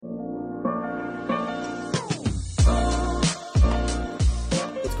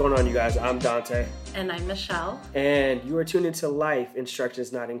going on, you guys? I'm Dante. And I'm Michelle. And you are tuned into Life,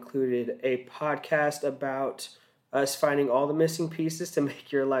 Instructions Not Included, a podcast about us finding all the missing pieces to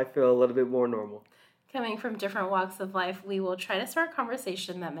make your life feel a little bit more normal. Coming from different walks of life, we will try to start a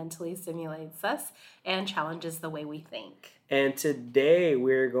conversation that mentally stimulates us and challenges the way we think. And today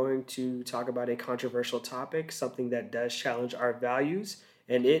we're going to talk about a controversial topic, something that does challenge our values,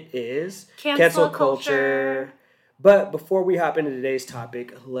 and it is cancel culture. But before we hop into today's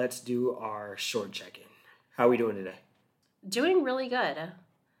topic, let's do our short check-in. How are we doing today? Doing really good.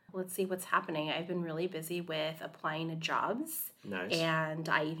 Let's see what's happening. I've been really busy with applying to jobs. Nice. And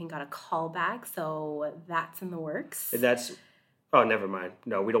I even got a call back, so that's in the works. Oh, never mind.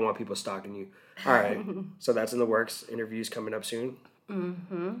 No, we don't want people stalking you. All right. So that's in the works. Interviews coming up soon.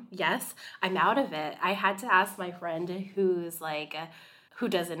 Mm-hmm. Yes. I'm out of it. I had to ask my friend who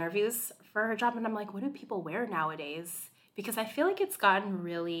does interviews for her job, and I'm like, what do people wear nowadays? Because I feel like it's gotten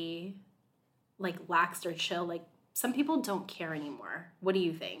really laxed or chill. Like, some people don't care anymore. What do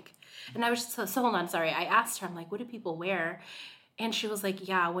you think? And I was so hold on, sorry. I asked her, I'm like, what do people wear? And she was like,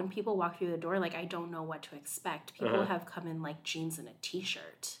 yeah, when people walk through the door, I don't know what to expect. People have come in jeans and a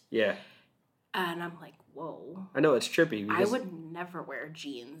t-shirt. Yeah. And I'm like, whoa. I know it's trippy. I would never wear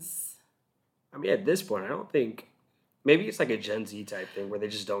jeans. I mean, at this point, I don't think... Maybe it's a Gen Z type thing where they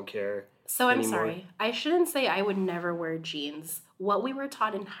just don't care. So I'm sorry. I shouldn't say I would never wear jeans. What we were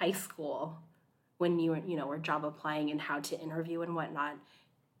taught in high school when you were job applying and how to interview and whatnot,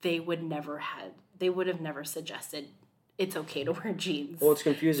 they would have never suggested it's okay to wear jeans. Well, it's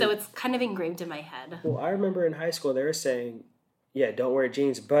confusing. So it's kind of engraved in my head. Well, I remember in high school they were saying, yeah, don't wear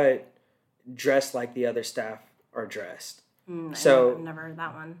jeans, but dress like the other staff are dressed. I've never heard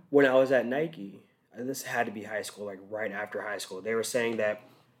that one. When I was at Nike, this had to be high school, right after high school, they were saying that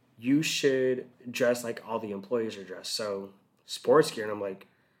you should dress like all the employees are dressed. So sports gear, and I'm like,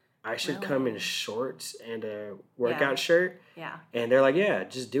 I should come in shorts and a workout shirt. Yeah. And they're like, yeah,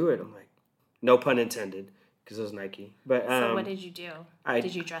 just do it. I'm like, no pun intended, because it was Nike. But so what did you do?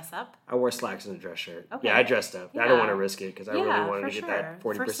 Did you dress up? I wore slacks and a dress shirt. Okay. Yeah, I dressed up. Yeah. I don't want to risk it because I really wanted to get sure. that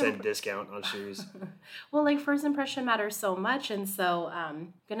 40% discount on shoes. Well, first impression matters so much, and so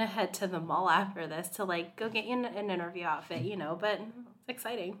I'm gonna head to the mall after this to go get you an interview outfit, but it's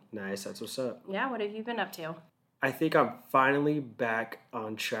exciting. Nice, that's what's up. Yeah, what have you been up to? I think I'm finally back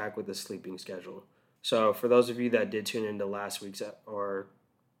on track with the sleeping schedule. So for those of you that did tune into last week's or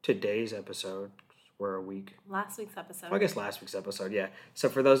today's episode, we're a week. Last week's episode. Well, I guess last week's episode, yeah. So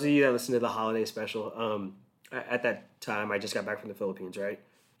for those of you that listened to the holiday special, at that time I just got back from the Philippines, right?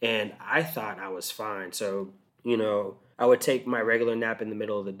 And I thought I was fine. So, I would take my regular nap in the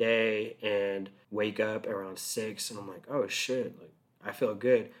middle of the day and wake up around 6, and I'm like, oh shit, I feel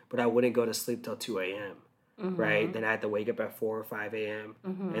good. But I wouldn't go to sleep till 2 a.m. Right? Then I had to wake up at 4 or 5 a.m.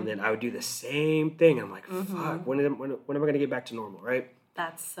 And then I would do the same thing. I'm like, fuck, when am I going to get back to normal, right?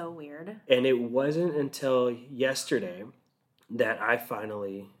 That's so weird. And it wasn't until yesterday that I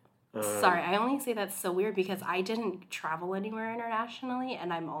finally... Sorry, I only say that's so weird because I didn't travel anywhere internationally,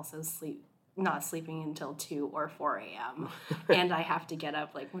 and I'm also not sleeping until 2 or 4 a.m. And I have to get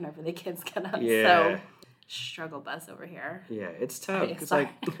up whenever the kids get up. Yeah. So struggle bus over here. Yeah, it's tough. It's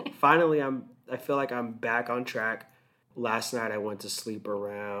finally I feel like I'm back on track. Last night I went to sleep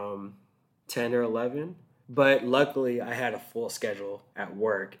around 10 or 11. But luckily, I had a full schedule at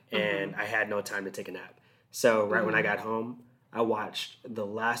work, and I had no time to take a nap. So when I got home, I watched the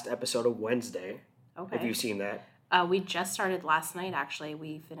last episode of Wednesday. Okay. Have you seen that? We just started last night, actually.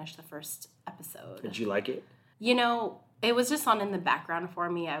 We finished the first episode. Did you like it? It was just on in the background for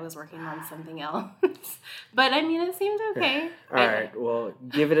me. I was working on something else. But, it seemed okay. All right. Well,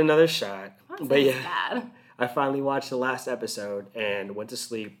 give it another shot. But yeah, bad. I finally watched the last episode and went to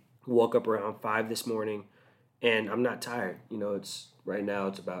sleep. Woke up around 5 this morning. And I'm not tired. Right now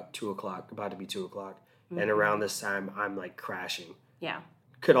it's about 2 o'clock, about to be 2 o'clock. And around this time, I'm crashing. Yeah.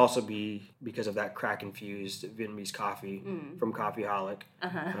 Could also be because of that crack-infused Vietnamese coffee from Coffeeholic.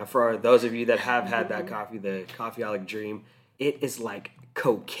 For those of you that have had that coffee, the Coffeeholic Dream, it is like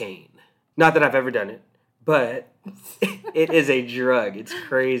cocaine. Not that I've ever done it, but it is a drug. It's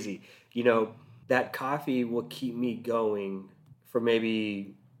crazy. That coffee will keep me going for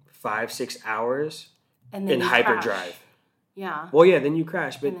maybe 5-6 hours. And then in hyperdrive. Yeah. Well, yeah, then you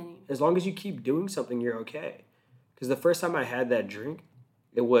crash. But as long as you keep doing something, you're okay. Because the first time I had that drink,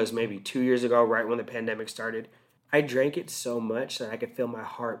 it was maybe 2 years ago, right when the pandemic started. I drank it so much that I could feel my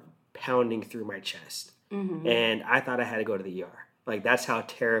heart pounding through my chest. And I thought I had to go to the ER. That's how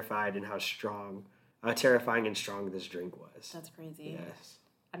terrified and how terrifying and strong this drink was. That's crazy. Yes.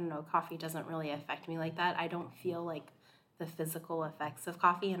 I don't know, coffee doesn't really affect me like that. I don't feel the physical effects of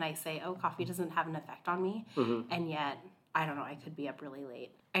coffee and I say, oh, coffee doesn't have an effect on me. And yet, I don't know, I could be up really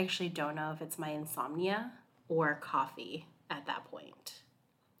late. I actually don't know if it's my insomnia or coffee at that point.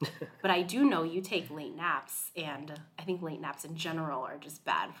 But I do know you take late naps, and I think late naps in general are just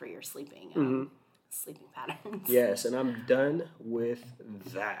bad for your sleeping patterns. Yes, and I'm done with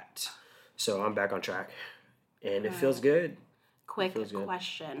that. So I'm back on track, and it feels good. Quick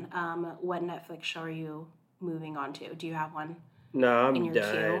question. What Netflix show are you moving on to? Do you have one? No, I'm in your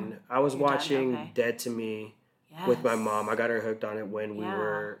done. queue? I was You're done? watching Okay. Dead to Me with my mom. I got her hooked on it when we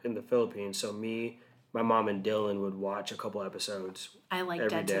were in the Philippines. So me, my mom, and Dylan would watch a couple episodes. I like every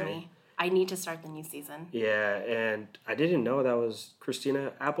Dead day. to Me. I need to start the new season. Yeah, and I didn't know that was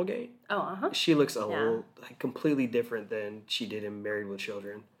Christina Applegate. Oh, She looks a little completely different than she did in Married with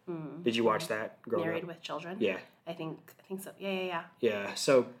Children. Did you watch that growing Married up? with Children? Yeah. I think so. Yeah. Yeah.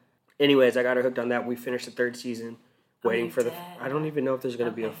 So, anyways, I got her hooked on that. We finished the 3rd season. Waiting you for did? I don't even know if there's going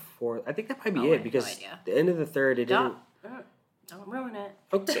to be a Okay. 4th. I think that might be I it have because no idea. the end of the 3rd, it didn't. Don't ruin it.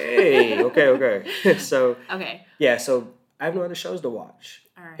 Okay. So, Okay. yeah, so I have no other shows to watch.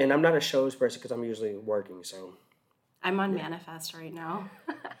 All right. And I'm not a shows person because I'm usually working, so. I'm on Manifest right now.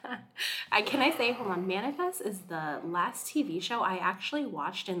 Can I say, hold on, Manifest is the last TV show I actually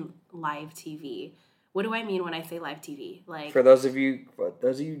watched in live TV. What do I mean when I say live TV? Like, For those of you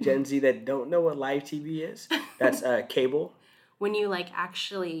Gen Z that don't know what live TV is, that's cable. when you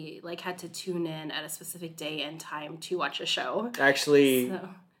actually had to tune in at a specific day and time to watch a show. Actually, So,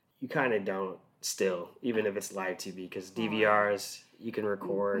 you kind of don't still, even if it's live TV, because DVRs, you can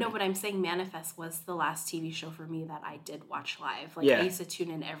record. no, but I'm saying Manifest was the last TV show for me that I did watch live. Yeah. I used to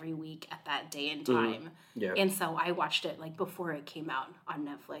tune in every week at that day and time. Yeah. And so I watched it before it came out on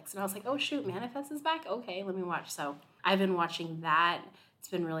Netflix. And I was like, oh shoot, Manifest is back? Okay, let me watch. So I've been watching that. It's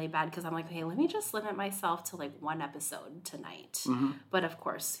been really bad because I'm like, okay, let me just limit myself to one episode tonight. But of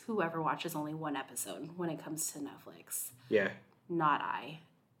course, whoever watches only one episode when it comes to Netflix. Yeah. Not I,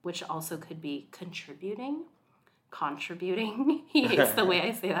 which also could be contributing. He hates the way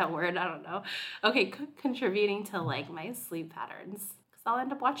I say that word. I don't know. Okay, contributing to my sleep patterns because I'll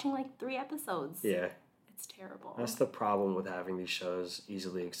end up watching 3 episodes. Yeah. It's terrible. That's the problem with having these shows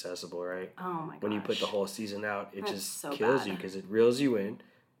easily accessible, right? Oh my gosh. When you put the whole season out, it That's just so kills bad. you because it reels you in.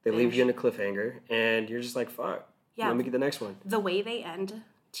 They leave you in a cliffhanger, and you're just like, fuck. Yeah. Let me get the next one. The way they end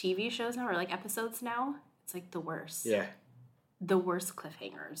TV shows now or episodes now, it's the worst. Yeah. The worst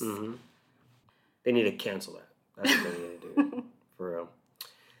cliffhangers. Mm-hmm. They need to cancel that. That's what they need to do. For real.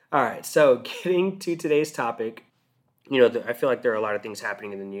 All right. So getting to today's topic, I feel like there are a lot of things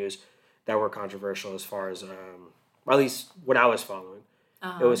happening in the news that were controversial as far as, at least what I was following.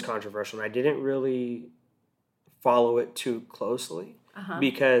 It was controversial. And I didn't really follow it too closely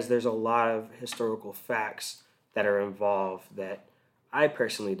because there's a lot of historical facts that are involved that I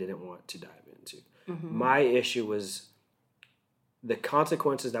personally didn't want to dive into. My issue was the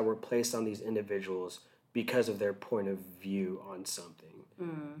consequences that were placed on these individuals because of their point of view on something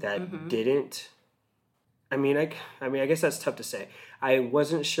that didn't. I guess that's tough to say. I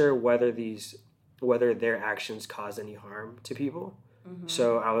wasn't sure whether their actions caused any harm to people.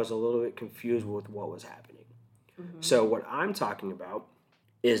 So I was a little bit confused with what was happening. So what I'm talking about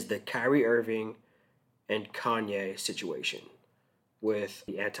is the Kyrie Irving and Kanye situation with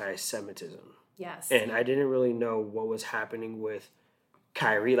the anti-Semitism. Yes. And I didn't really know what was happening with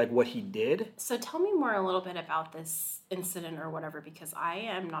Kyrie, what he did. So tell me more a little bit about this incident or whatever, because I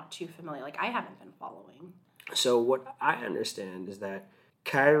am not too familiar. I haven't been following. So what I understand is that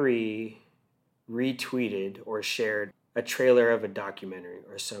Kyrie retweeted or shared a trailer of a documentary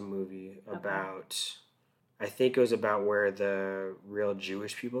or some movie about, I think it was about where the real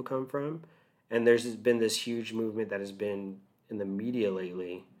Jewish people come from. And there's been this huge movement that has been in the media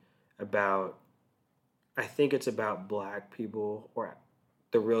lately about, I think it's about black people or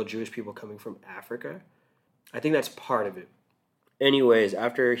the real Jewish people coming from Africa. I think that's part of it. Anyways,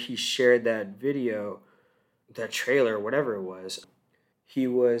 after he shared that video, that trailer, whatever it was, he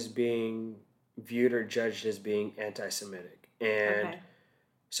was being viewed or judged as being anti-Semitic. And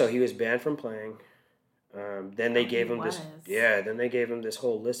so he was banned from playing. Then they gave him then they gave him this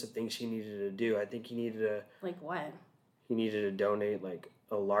whole list of things he needed to do. I think he needed to... what? He needed to donate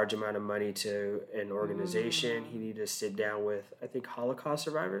a large amount of money to an organization. He needed to sit down with, I think, Holocaust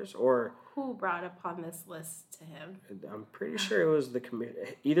survivors or... Who brought upon this list to him? I'm pretty sure it was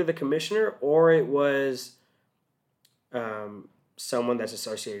either the commissioner or it was someone that's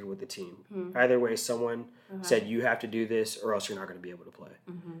associated with the team. Either way, someone said, you have to do this or else you're not going to be able to play.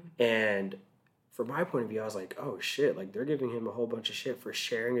 And from my point of view, I was like, oh shit, they're giving him a whole bunch of shit for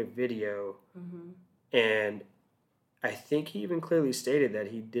sharing a video. And I think he even clearly stated that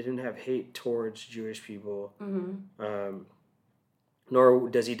he didn't have hate towards Jewish people, nor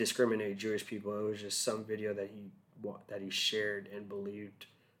does he discriminate Jewish people. It was just some video that he shared and believed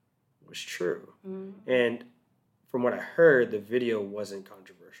was true. And from what I heard, the video wasn't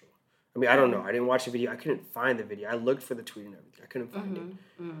controversial. I mean, I don't know. I didn't watch the video. I couldn't find the video. I looked for the tweet and everything. I couldn't find it.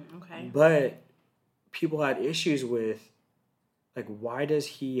 Okay. But people had issues with, like, why does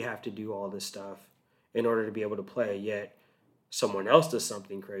he have to do all this stuff in order to be able to play, yet someone else does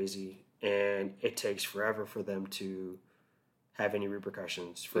something crazy and it takes forever for them to have any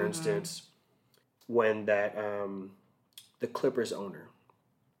repercussions? For instance, when that the Clippers owner,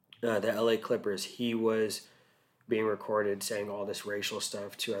 the LA Clippers, he was being recorded saying all this racial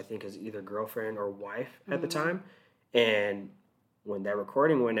stuff to, I think, his either girlfriend or wife at the time. And when that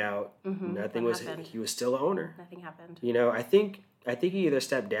recording went out, nothing was happened. He was still an owner. Nothing happened. You know, I think he either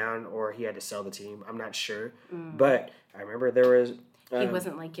stepped down or he had to sell the team. I'm not sure. But I remember there was... he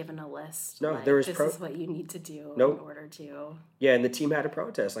wasn't, like, given a list. No, like, there was... This is what you need to do in order to... Yeah, and the team had a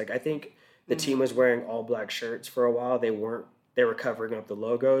protest. Like, I think the team was wearing all black shirts for a while. They were covering up the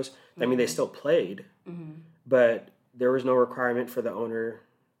logos. I mean, they still played. But there was no requirement for the owner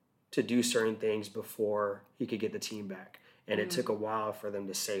to do certain things before he could get the team back. And it took a while for them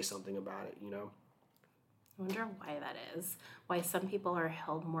to say something about it, you know? I wonder why that is. Why some people are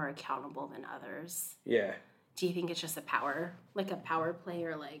held more accountable than others. Yeah. Do you think it's just a power play,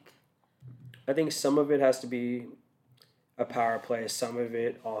 or like... I think some of it has to be a power play. Some of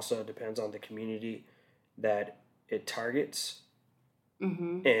it also depends on the community that it targets.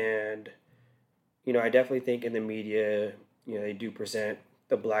 And, you know, I definitely think in the media, you know, they do present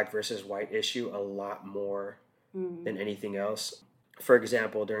the black versus white issue a lot more than anything else. For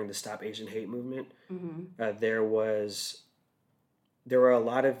example, during the Stop Asian Hate movement, there were a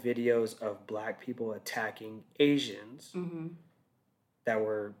lot of videos of black people attacking Asians that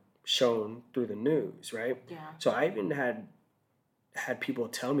were shown through the news, right? Yeah. So I even had people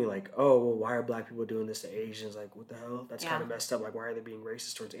tell me, like, oh, well, why are black people doing this to Asians? Like, what the hell? That's kind of messed up. Like, why are they being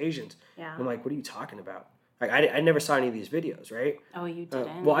racist towards Asians? Yeah. I'm like, what are you talking about? Like, I never saw any of these videos, right? Oh, you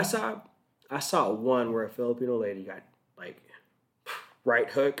didn't? Well, I saw one where a Filipino lady got, like, right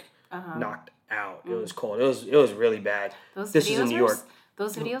hook knocked out. It was cold. It was really bad. This was in New York.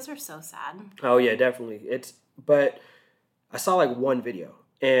 Those videos are so sad. Oh yeah, definitely. But I saw like one video,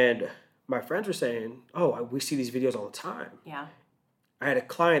 and my friends were saying, "Oh, we see these videos all the time." Yeah. I had a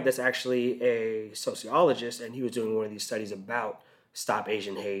client that's actually a sociologist, and he was doing one of these studies about Stop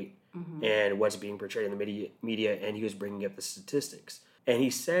Asian Hate and what's being portrayed in the media, and he was bringing up the statistics. And he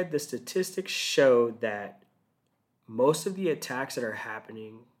said the statistics showed that most of the attacks that are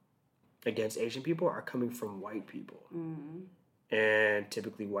happening against Asian people are coming from white people, and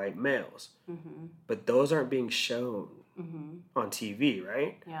typically white males. But those aren't being shown on TV,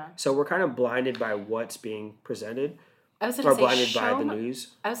 right? Yeah. So we're kind of blinded by what's being presented. I was going to say blinded by the news.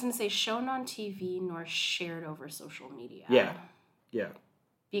 I was going to say shown on TV nor shared over social media. Yeah. Yeah.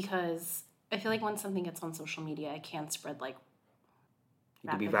 Because I feel like when something gets on social media, it can spread like... It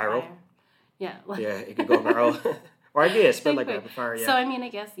could be viral. Fire. Yeah. Yeah, it could go viral. Or I did spread like rapid fire, yeah. So, I mean, I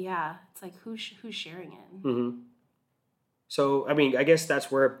guess, yeah. It's like, who's sharing it? So, I mean, I guess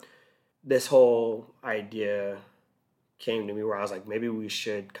that's where this whole idea came to me, where I was like, maybe we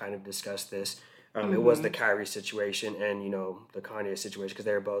should kind of discuss this. It was the Kyrie situation and, you know, the Kanye situation, because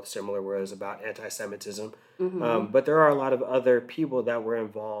they were both similar, where it was about anti-Semitism. But there are a lot of other people that were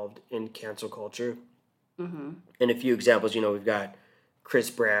involved in cancel culture. And a few examples, you know, we've got Chris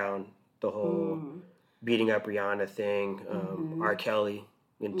Brown, the whole beating up Rihanna thing, R. Kelly,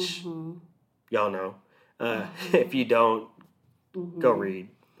 which y'all know. If you don't, go read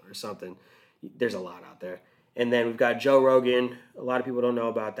or something. There's a lot out there. And then we've got Joe Rogan. A lot of people don't know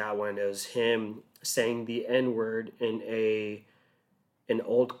about that one. It was him saying the N-word in an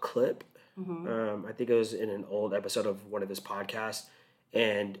old clip. I think it was in an old episode of one of his podcasts.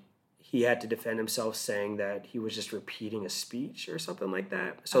 And he had to defend himself, saying that he was just repeating a speech or something like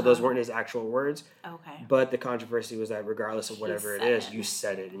that. So those weren't his actual words. Okay. But the controversy was that regardless of whatever it is, you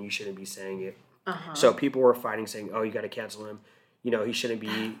said it and you shouldn't be saying it. So people were fighting, saying, "Oh, you got to cancel him. You know, he shouldn't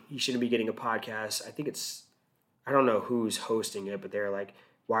be getting a podcast." I think I don't know who's hosting it, but they're like,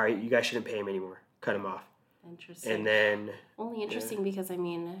 "Why you guys shouldn't pay him anymore? Cut him off." Interesting. And then only interesting because, I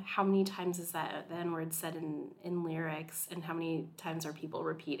mean, how many times is that the N-word said in lyrics, and how many times are people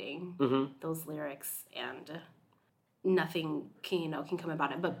repeating those lyrics, and nothing can come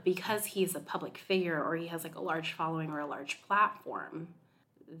about it. But because he's a public figure, or he has like a large following or a large platform,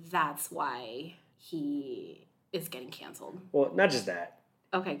 that's why he is getting canceled. Well, not just that.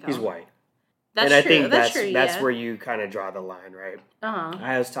 Okay, go. He's white. That's and I true. think That's true. that's Yeah. where you kind of draw the line, right? Uh-huh.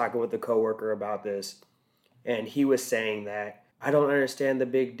 I was talking with a coworker about this, and he was saying that I don't understand the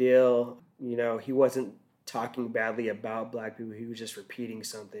big deal. You know, he wasn't talking badly about black people. He was just repeating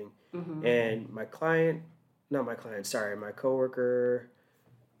something. Mm-hmm. And my coworker,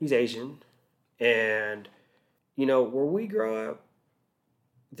 he's Asian, and you know, where we grow up,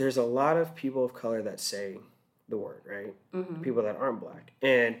 there's a lot of people of color that say the word, right? Mm-hmm. People that aren't black.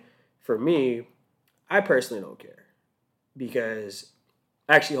 And for me, I personally don't care because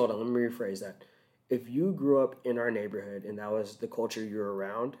actually, hold on, let me rephrase that. If you grew up in our neighborhood and that was the culture you're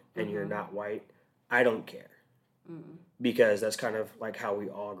around and you're not white, I don't care because that's kind of like how we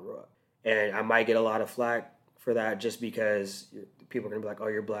all grew up. And I might get a lot of flack for that just because people are going to be like, oh,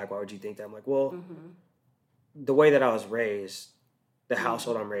 you're black. Why would you think that? I'm like, well, the way that I was raised, the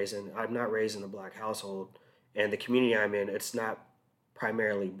household I'm raised in, I'm not raised in a black household. And the community I'm in, it's not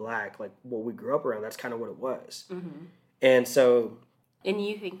primarily black. Like what we grew up around, that's kind of what it was. And so... And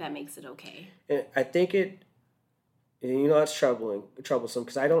you think that makes it okay? I think it, you know, it's troublesome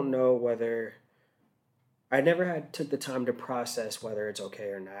because I don't know whether, I never took the time to process whether it's okay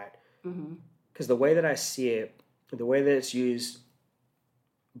or not. Because the way that I see it, the way that it's used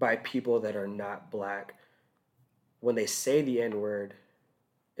by people that are not black, when they say the N-word,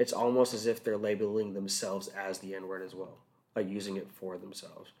 it's almost as if they're labeling themselves as the N-word as well, like using it for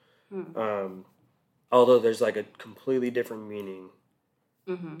themselves. Although there's like a completely different meaning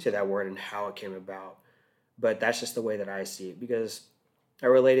to that word and how it came about. But that's just the way that I see it because I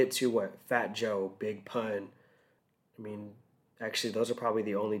relate it to what Fat Joe, Big Pun. I mean, actually, those are probably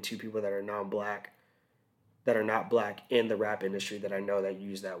the only two people that are non-black, that are not black in the rap industry that I know that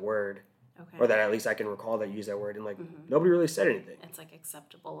use that word. Okay. Or that at least I can recall that use that word. And like, nobody really said anything. It's like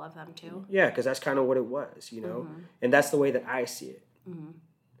acceptable of them too. Yeah, because that's kind of what it was, you know? And that's the way that I see it.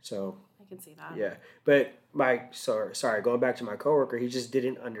 So... can see that. Yeah. But sorry, going back to my coworker, he just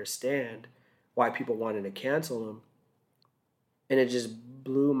didn't understand why people wanted to cancel him. And it just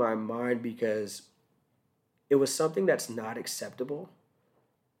blew my mind because it was something that's not acceptable.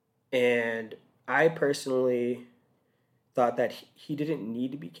 And I personally thought that he didn't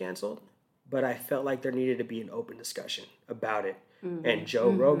need to be canceled, but I felt like there needed to be an open discussion about it. And Joe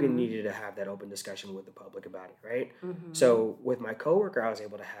Rogan needed to have that open discussion with the public about it, right? So with my coworker, I was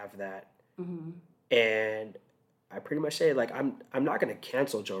able to have that. And I pretty much say, like, I'm not going to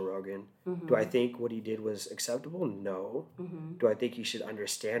cancel Joe Rogan. Do I think what he did was acceptable? No. Do I think he should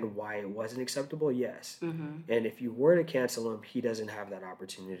understand why it wasn't acceptable? Yes. And if you were to cancel him, he doesn't have that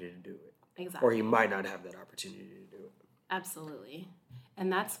opportunity to do it. Exactly. Or he might not have that opportunity to do it. Absolutely.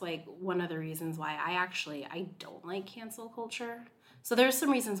 And that's like one of the reasons why I don't like cancel culture. So there's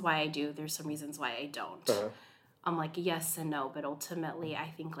some reasons why I do. There's some reasons why I don't. I'm like yes and no, but ultimately I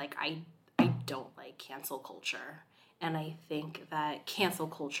think like I don't like cancel culture. And I think that cancel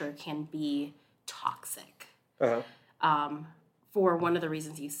culture can be toxic. For one of the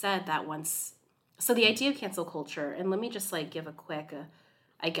reasons you said that once. So the idea of cancel culture, and let me just like give a quick,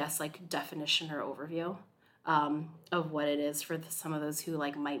 I guess like definition or overview of what it is for some of those who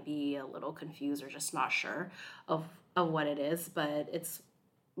like might be a little confused or just not sure of what it is. But it's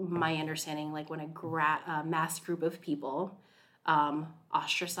my understanding like when a mass group of people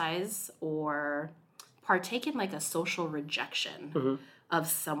ostracize or partake in like a social rejection of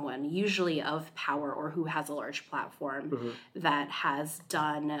someone, usually of power or who has a large platform that has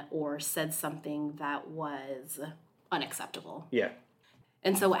done or said something that was unacceptable. Yeah.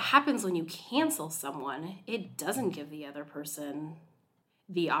 And so what happens when you cancel someone, it doesn't give the other person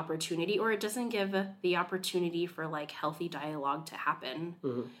the opportunity, or it doesn't give the opportunity for like healthy dialogue to happen,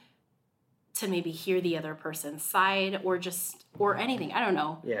 to maybe hear the other person's side or anything. I don't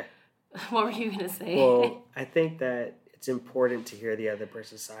know. Yeah. What were you going to say? Well, I think that it's important to hear the other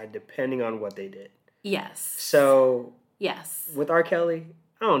person's side depending on what they did. Yes. So, yes. With R. Kelly,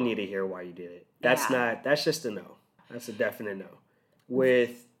 I don't need to hear why you did it. That's just a no. That's a definite no.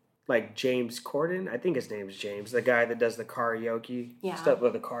 With like James Corden, I think his name is James, the guy that does the karaoke stuff, or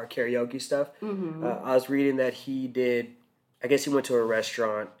the car karaoke stuff. I was reading that he did, I guess he went to a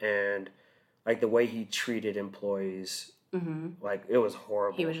restaurant and like the way he treated employees, like it was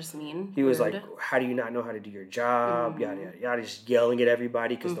horrible. He was just mean. He was like, how do you not know how to do your job? Yada, yada, yada. Just yelling at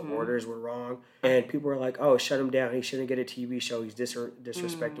everybody because the orders were wrong. And people were like, oh, shut him down. He shouldn't get a TV show. He's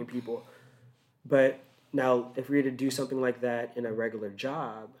disrespecting people. But now, if we were to do something like that in a regular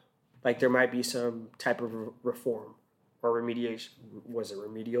job, like there might be some type of reform or remediation. Was it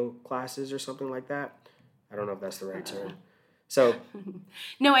remedial classes or something like that? I don't know if that's the right term. So,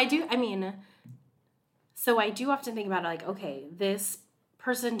 no, I do. I mean, so I do often think about it like, okay, this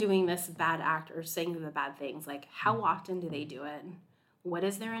person doing this bad act or saying the bad things, like, how often do they do it? What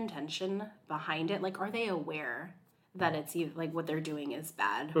is their intention behind it? Like, are they aware that it's like what they're doing is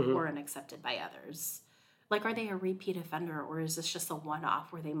bad or unaccepted by others? Like, are they a repeat offender, or is this just a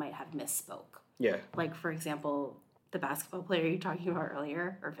one-off where they might have misspoke? Yeah. Like, for example, the basketball player you're talking about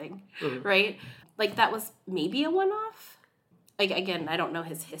earlier, Irving, right? Like, that was maybe a one-off. Like, again, I don't know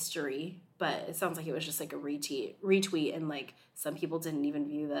his history, but it sounds like it was just like a retweet, and like some people didn't even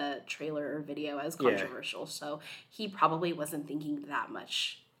view the trailer or video as controversial. So he probably wasn't thinking that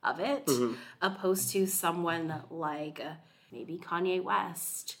much of it, opposed to someone like maybe Kanye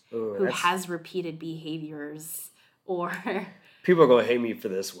West, who has repeated behaviors, or... People are going to hate me for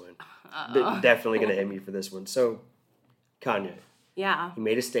this one. They're definitely going to hate me for this one. So, Kanye. Yeah. He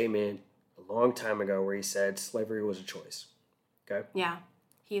made a statement a long time ago where he said slavery was a choice. Okay? Yeah.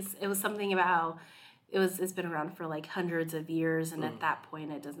 It was something about, it's been around for like hundreds of years, and at that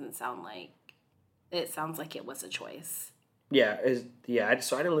point it sounds like it was a choice. Yeah.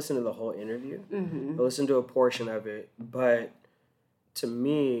 So I didn't listen to the whole interview. I listened to a portion of it, but to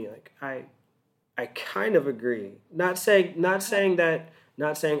me, like, I kind of agree. Not saying,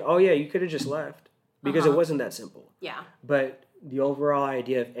 oh yeah, you could have just left, because it wasn't that simple. Yeah. But the overall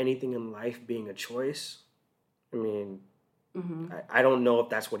idea of anything in life being a choice, I mean, I don't know if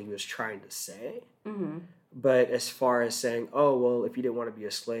that's what he was trying to say. But as far as saying, oh, well, if you didn't want to be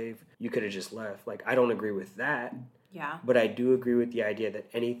a slave, you could have just left. Like, I don't agree with that. Yeah. But I do agree with the idea that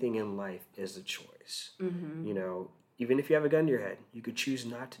anything in life is a choice. You know, even if you have a gun to your head, you could choose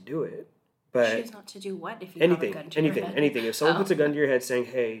not to do it. But choose not to do what if you have a gun to your head? Anything. If someone puts a gun to your head saying,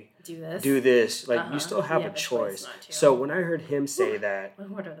 hey, do this, like, you still have a choice. So when I heard him say that...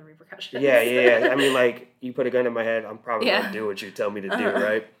 What are the repercussions? Yeah. I mean, like, you put a gun in my head, I'm probably going to do what you tell me to do,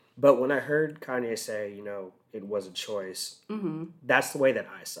 right? But when I heard Kanye say, you know, it was a choice, that's the way that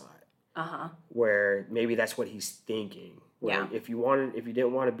I saw it. Where maybe that's what he's thinking. Where if you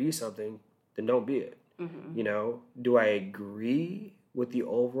didn't want to be something, then don't be it. You know, do I agree with the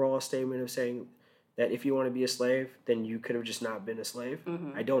overall statement of saying that if you want to be a slave, then you could have just not been a slave?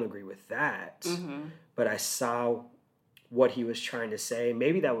 I don't agree with that. But I saw what he was trying to say.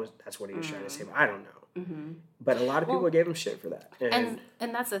 Maybe that's what he was trying to say, but I don't know. But a lot of people gave him shit for that. And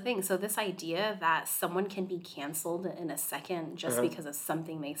that's the thing. So this idea that someone can be canceled in a second just because of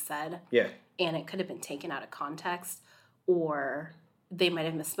something they said, and it could have been taken out of context, or they might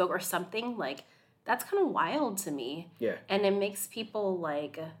have misspoke or something, like, that's kind of wild to me. Yeah. And it makes people,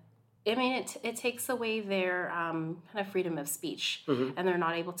 like, I mean, it takes away their kind of freedom of speech, and they're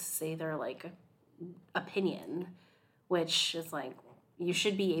not able to say their, like, opinion, which is like, you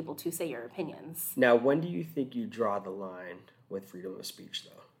should be able to say your opinions. Now, when do you think you draw the line with freedom of speech,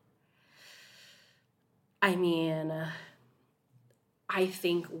 though? I mean, I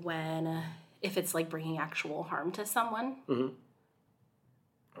think if it's like bringing actual harm to someone. Oh,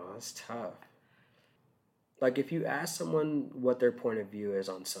 that's tough. Like, if you ask someone what their point of view is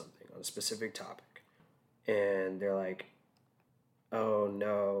on something, on a specific topic, and they're like, oh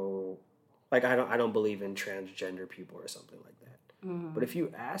no, like, I don't believe in transgender people or something like that. But if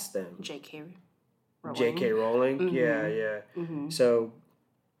you ask them... J.K. Rowling? Yeah. So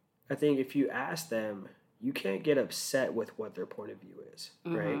I think if you ask them, you can't get upset with what their point of view is,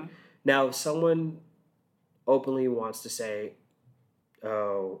 right? Now, if someone openly wants to say,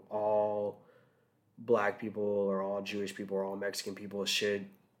 oh, all Black people or all Jewish people or all Mexican people should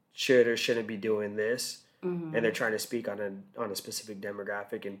or shouldn't be doing this, and they're trying to speak on a specific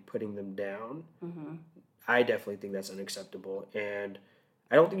demographic and putting them down, I definitely think that's unacceptable. And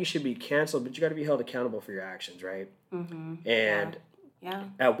I don't think you should be canceled, but you got to be held accountable for your actions, right? And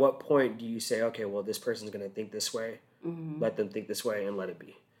at what point do you say, okay, well, this person's going to think this way, let them think this way, and let it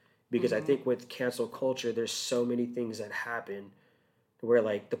be? Because I think with cancel culture, there's so many things that happen where,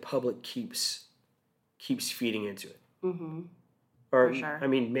 like, the public keeps feeding into it. Or, for sure. I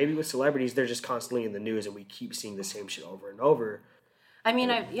mean, maybe with celebrities, they're just constantly in the news and we keep seeing the same shit over and over. I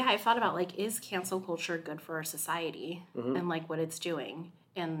mean, I've thought about, like, is cancel culture good for our society and, like, what it's doing?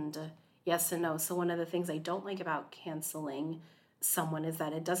 And yes and no. So one of the things I don't like about canceling someone is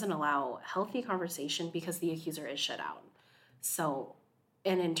that it doesn't allow healthy conversation because the accuser is shut out. So,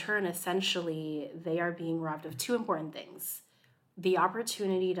 and in turn, essentially, they are being robbed of two important things. The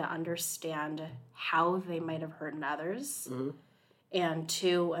opportunity to understand how they might have hurt others, and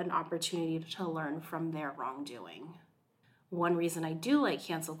two, an opportunity to learn from their wrongdoing. One reason I do like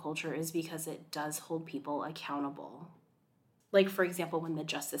cancel culture is because it does hold people accountable. Like, for example, when the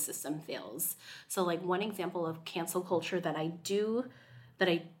justice system fails. So, like, one example of cancel culture that I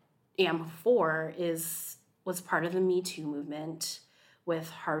am for was part of the Me Too movement, with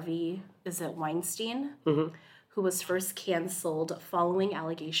Harvey, is it Weinstein? Mm-hmm. Who was first canceled following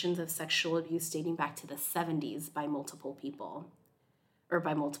allegations of sexual abuse dating back to the 70s by multiple people, or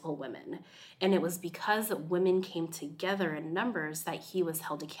by multiple women. And it was because women came together in numbers that he was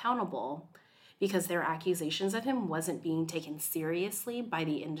held accountable, because their accusations of him wasn't being taken seriously by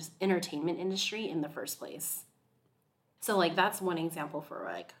the entertainment industry in the first place. So, like, that's one example for,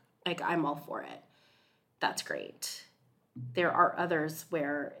 like I'm all for it. That's great. There are others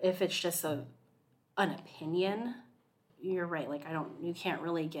where if it's just an opinion, you're right. Like, you can't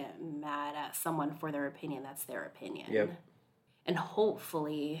really get mad at someone for their opinion. That's their opinion. Yep. And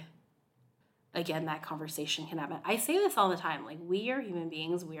hopefully, again, that conversation can happen. I say this all the time. Like, we are human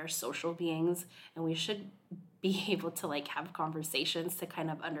beings. We are social beings. And we should be able to, like, have conversations to kind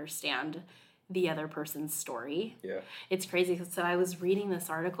of understand the other person's story. Yeah. It's crazy. So I was reading this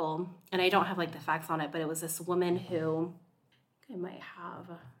article, and I don't have, like, the facts on it, but it was this woman who, I might have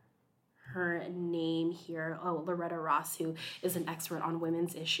her name here. Oh, Loretta Ross, who is an expert on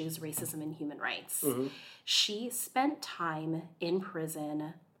women's issues, racism, and human rights. Mm-hmm. She spent time in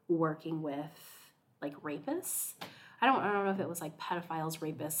prison working with, like, rapists. I don't know if it was like pedophiles,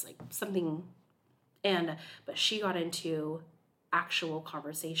 rapists, like something. But she got into actual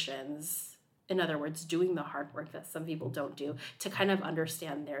conversations. In other words, doing the hard work that some people don't do to kind of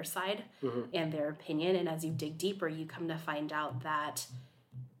understand their side and their opinion. And as you dig deeper, you come to find out that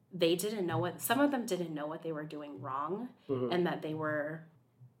some of them didn't know what they were doing wrong, and that they were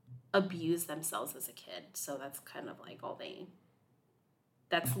abused themselves as a kid. So that's kind of like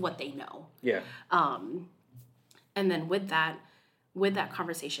that's what they know. Yeah. And then with that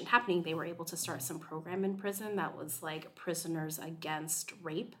conversation happening, they were able to start some program in prison that was like Prisoners Against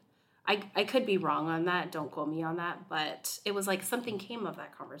Rape. I could be wrong on that. Don't quote me on that. But it was like something came of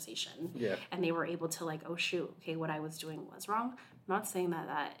that conversation. Yeah. And they were able to, like, oh, shoot, okay, what I was doing was wrong. I'm not saying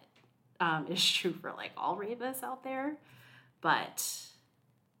that is true for, like, all rapists out there. But,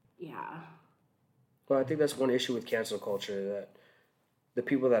 yeah. Well, I think that's one issue with cancel culture, that the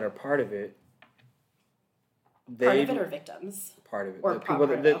people that are part of it, Part of it or victims? Part of it. Or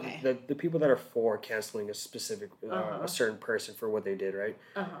the people that are for canceling a specific, a certain person for what they did, right?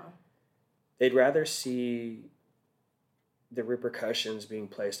 They'd rather see the repercussions being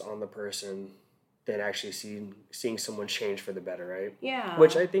placed on the person than actually seeing someone change for the better, right? Yeah.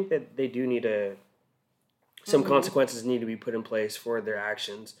 Which I think that they do need some consequences need to be put in place for their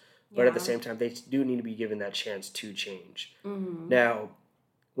actions. But at the same time, they do need to be given that chance to change. Now,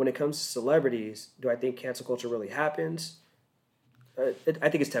 when it comes to celebrities, do I think cancel culture really happens? I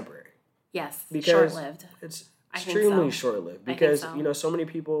think it's temporary. Yes, because short-lived. It's extremely short-lived. Because, so many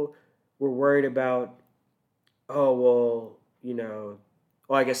people were worried about, I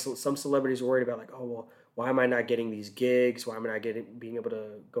guess some celebrities were worried about, like, why am I not getting these gigs? Why am I not being able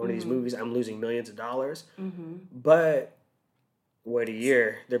to go into these movies? I'm losing millions of dollars. But wait a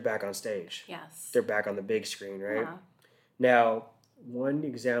year, they're back on stage. Yes. They're back on the big screen, right? Yeah. Now, one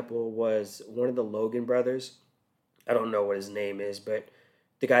example was one of the Logan brothers. I don't know what his name is, but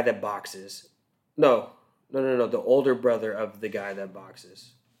the guy that boxes. No. The older brother of the guy that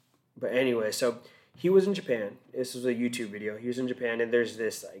boxes. But anyway, so he was in Japan. This was a YouTube video. He was in Japan, and there's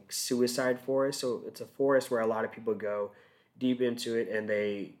this, like, suicide forest. So it's a forest where a lot of people go deep into it, and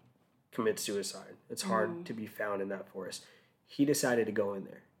they commit suicide. It's hard to be found in that forest. He decided to go in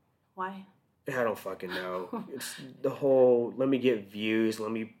there. Why? I don't fucking know. It's the whole, let me get views,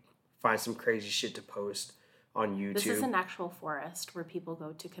 let me find some crazy shit to post on YouTube. This is an actual forest where people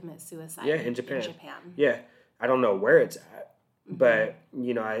go to commit suicide. Yeah, in Japan. Yeah. I don't know where it's at, but,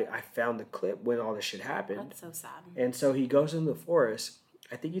 I found the clip when all this shit happened. That's so sad. And so he goes in the forest.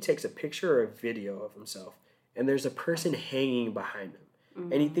 I think he takes a picture or a video of himself, and there's a person hanging behind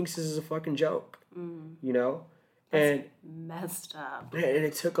him. And he thinks this is a fucking joke, That's messed up. And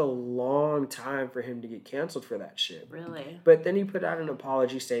it took a long time for him to get canceled for that shit. Really? But then he put out an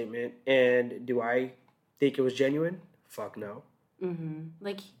apology statement, and do I think it was genuine? Fuck no.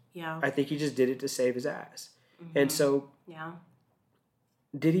 Yeah. I think he just did it to save his ass. And so, yeah.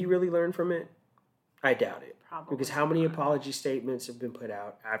 Did he really learn from it? I doubt it. Probably. Because how many apology statements have been put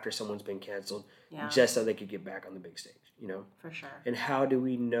out after someone's been canceled just so they could get back on the big stage, For sure. And how do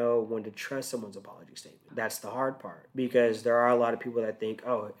we know when to trust someone's apology statement? That's the hard part. Because there are a lot of people that think,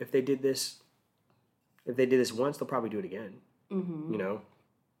 if they did this once, they'll probably do it again.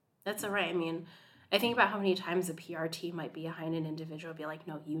 That's all right. I mean, I think about how many times a PR team might be behind an individual, be like,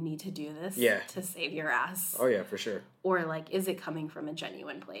 no, you need to do this to save your ass. Oh, yeah, for sure. Or, like, is it coming from a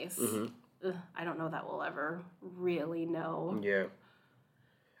genuine place? I don't know that we'll ever really know. Yeah.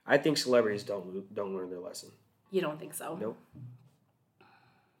 I think celebrities don't learn their lesson. You don't think so? Nope.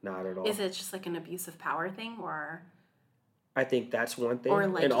 Not at all. Is it just like an abusive power thing, or I think that's one thing. or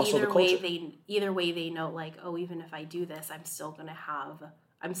like and also either the way culture. either way they know like, oh, even if I do this, I'm still gonna have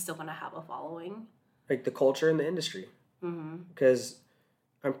a following. Like the culture in the industry. Mm-hmm. Because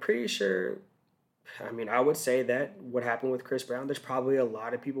I'm pretty sure, I mean, I would say that what happened with Chris Brown, there's probably a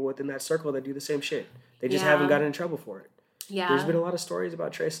lot of people within that circle that do the same shit. They just haven't gotten in trouble for it. Yeah. There's been a lot of stories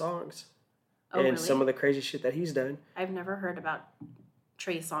about Trey Songz and really? some of the crazy shit that he's done. I've never heard about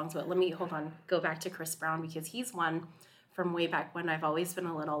Trey Songz, but go back to Chris Brown, because he's one from way back when I've always been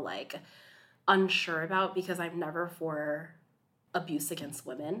a little like unsure about, because I'm never for abuse against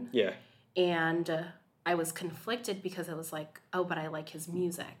women. Yeah. And I was conflicted because it was like, oh, but I like his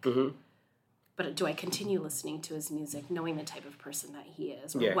music. Mm-hmm. But do I continue listening to his music knowing the type of person that he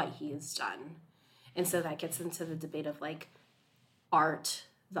is, or what he has done? And so that gets into the debate of like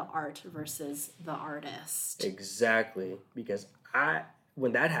the art versus the artist. Exactly. Because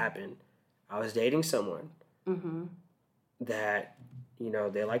when that happened, I was dating someone that,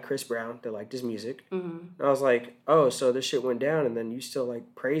 they like Chris Brown, they liked his music. And I was like, oh, so this shit went down and then you still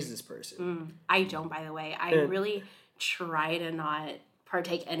like praise this person. I don't, by the way. I really try to not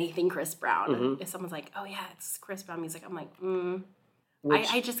partake anything Chris Brown. If someone's like, oh yeah, it's Chris Brown music, I'm like,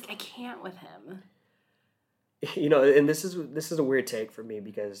 I can't with him. And this is a weird take for me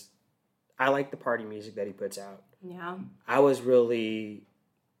because I like the party music that he puts out. Yeah. I was really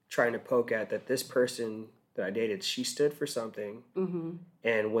trying to poke at that this person that I dated, she stood for something.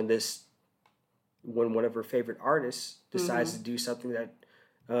 And when one of her favorite artists decides to do something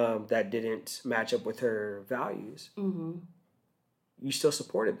that didn't match up with her values, you still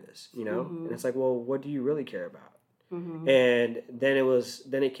supported this, And it's like, well, what do you really care about? And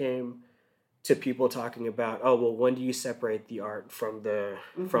then it came to people talking about, oh, well, when do you separate the art from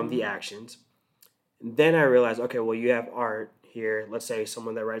the actions? And then I realized, okay, well, you have art here. Let's say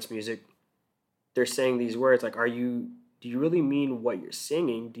someone that writes music, they're saying these words like, do you really mean what you're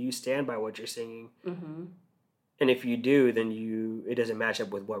singing? Do you stand by what you're singing? And if you do, then it doesn't match up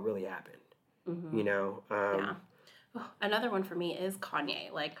with what really happened. Yeah. Another one for me is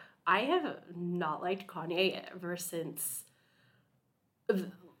Kanye. Like, I have not liked Kanye ever since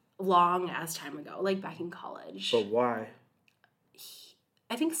long as time ago, like back in college. But why?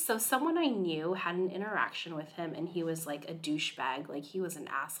 I think so. Someone I knew had an interaction with him, and he was like a douchebag. Like, he was an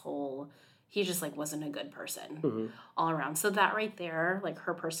asshole. He just like wasn't a good person all around. So that right there, like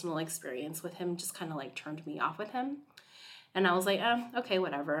her personal experience with him just kind of like turned me off with him. And I was like, okay,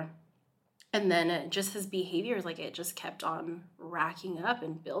 whatever. And then just his behaviors, like it just kept on racking up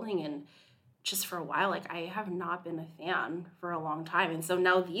and building. And just for a while, like I have not been a fan for a long time. And so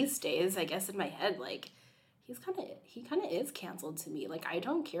now these days, I guess in my head, like he kind of is canceled to me. Like I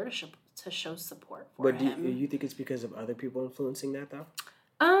don't care to show support for him. But do you think it's because of other people influencing that though?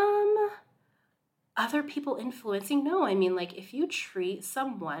 Other people influencing? No, I mean, like if you treat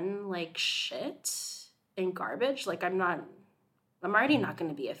someone like shit and garbage, like I'm already not going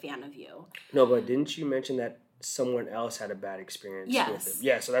to be a fan of you. No, but didn't you mention that someone else had a bad experience with him?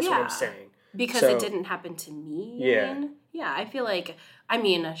 Yeah, so that's what I'm saying. Because it didn't happen to me. Yeah. Yeah, I feel like,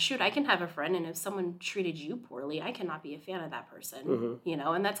 shoot, I can have a friend, and if someone treated you poorly, I cannot be a fan of that person,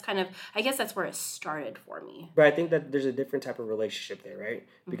 And that's kind of, I guess that's where it started for me. But I think that there's a different type of relationship there, right?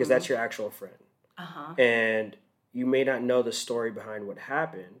 Because that's your actual friend. And you may not know the story behind what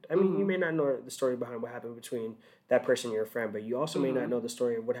happened. I mean, you may not know the story behind what happened between that person and your friend, but you also may not know the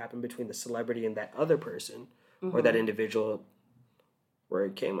story of what happened between the celebrity and that other person or that individual where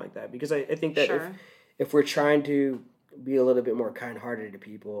it came like that. Because I think that if we're trying to be a little bit more kind-hearted to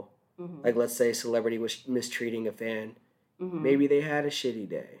people, like let's say a celebrity was mistreating a fan, maybe they had a shitty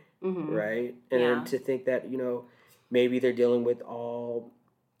day, right? And then to think that, maybe they're dealing with all...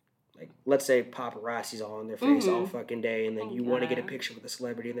 Like, let's say paparazzi's all in their face all fucking day, and then you want to get a picture with a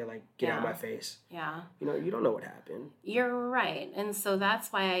celebrity, and they're like, get out of my face. Yeah. You don't know what happened. You're right. And so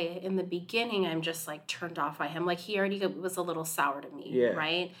that's why in the beginning, I'm just, like, turned off by him. Like, he already was a little sour to me,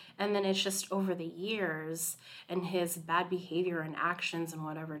 right? And then it's just over the years, and his bad behavior and actions and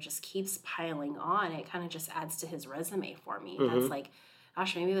whatever just keeps piling on. It kind of just adds to his resume for me. That's like,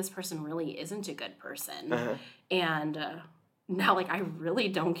 gosh, maybe this person really isn't a good person. And... now, like, I really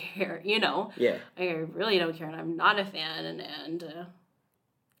don't care, Yeah. I really don't care, and I'm not a fan, and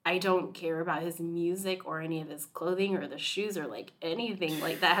I don't care about his music or any of his clothing or the shoes or, like, anything,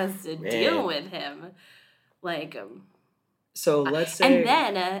 like, that has to deal with him. Like, so let's say...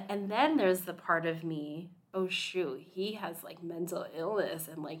 And then there's the part of me, oh, shoot, he has, like, mental illness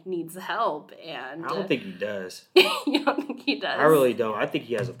and, like, needs help, and... I don't think he does. You don't think he does? I really don't. I think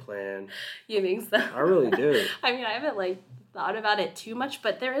he has a plan. You think so? I really do. I mean, I haven't, like, thought about it too much,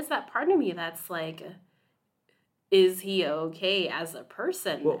 but there is that part of me that's like, is he okay as a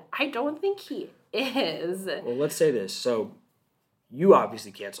person? Well, I don't think he is. Well, let's say this. So, you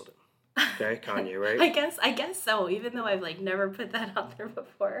obviously canceled him. Okay, Kanye, right? I guess so, even though I've like never put that out there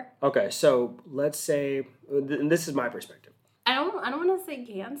before. Okay, so let's say, and this is my perspective. I don't want to say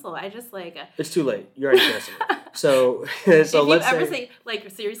cancel. I just like it's too late. You already canceled it. So if you ever say like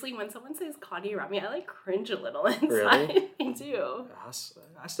seriously, when someone says Kanye around me, I like cringe a little inside. Really? I do.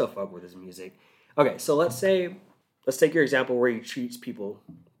 I still fuck with his music. Okay, so let's take your example where he treats people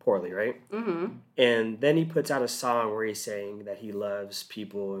poorly, right? Mm-hmm. And then he puts out a song where he's saying that he loves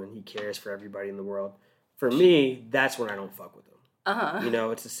people and he cares for everybody in the world. For me, that's when I don't fuck with him. Uh-huh. You know,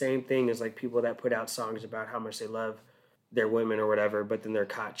 it's the same thing as like people that put out songs about how much they love their women or whatever, but then they're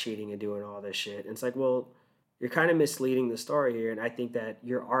caught cheating and doing all this shit. And it's like, well, you're kind of misleading the story here. And I think that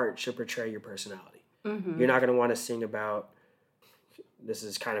your art should portray your personality. Mm-hmm. You're not going to want to sing about, this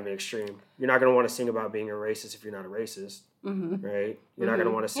is kind of an extreme, you're not going to want to sing about being a racist if you're not a racist, Mm-hmm. right? You're not going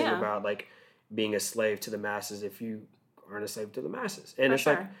to want to sing Yeah. about like being a slave to the masses if you aren't a slave to the masses. And For it's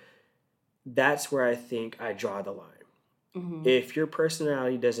sure. like, that's where I think I draw the line. Mm-hmm. If your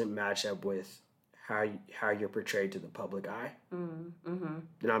personality doesn't match up with how you're portrayed to the public eye, Mm-hmm.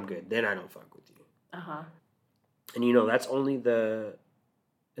 then I'm good. Then I don't fuck with you. Uh-huh. And that's only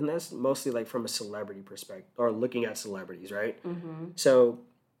and that's mostly like from a celebrity perspective or looking at celebrities, right? Mm-hmm. So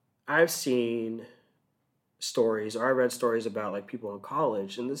I've seen stories or I read stories about like people in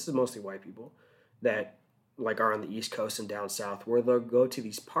college, and this is mostly white people that like are on the East Coast and down south where they'll go to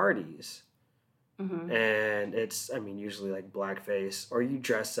these parties. Mm-hmm. And it's, usually like blackface, or you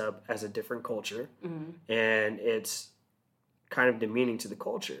dress up as a different culture, Mm-hmm. and it's kind of demeaning to the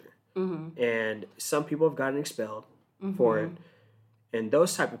culture. Mm-hmm. And some people have gotten expelled Mm-hmm. for it. And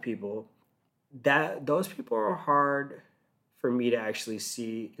those type of people, those people are hard for me to actually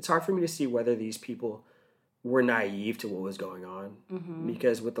see. It's hard for me to see whether these people were naive to what was going on. Mm-hmm.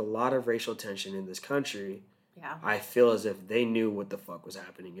 Because with a lot of racial tension in this country, Yeah. I feel as if they knew what the fuck was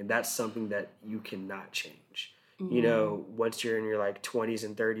happening. And that's something that you cannot change. Mm-hmm. Once you're in your like 20s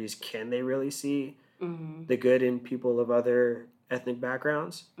and 30s, can they really see Mm-hmm. the good in people of other ethnic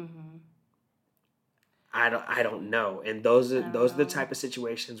backgrounds? Mm-hmm. I don't know. And those are the know. type of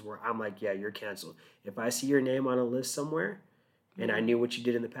situations where I'm like, yeah, you're canceled. If I see your name on a list somewhere and I knew what you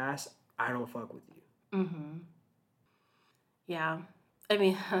did in the past, I don't fuck with you. Mm-hmm. Yeah. I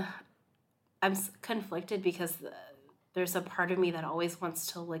mean, I'm conflicted because there's a part of me that always wants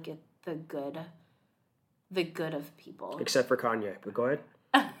to look at the good of people. Except for Kanye, but go ahead.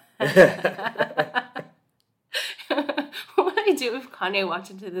 What would I do if Kanye walked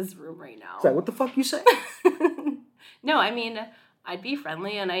into this room right now? It's like, what the fuck you say? No, I mean, I'd be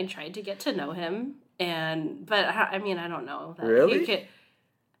friendly and I'd try to get to know him. But I mean, I don't know. That Really? he could,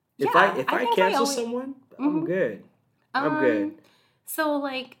 If yeah, I think cancel always- someone, I'm good. I'm good.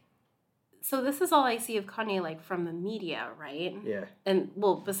 So this is all I see of Kanye, like, from the media, right? Yeah. And,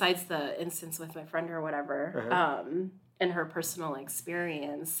 well, besides the instance with my friend or whatever, Uh-huh. and her personal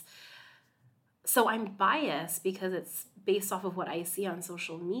experience. So I'm biased because it's based off of what I see on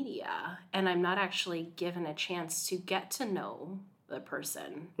social media, and I'm not actually given a chance to get to know the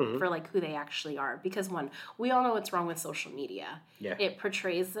person for, like, who they actually are. Because, one, we all know what's wrong with social media. Yeah. It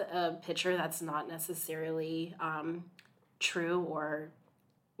portrays a picture that's not necessarily true, or,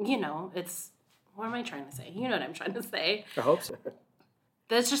 it's, what am I trying to say? You know what I'm trying to say. I hope so.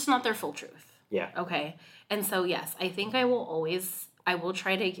 That's just not their full truth. Yeah. Okay. And so, yes, I think I will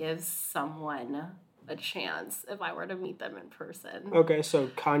try to give someone a chance if I were to meet them in person. Okay, so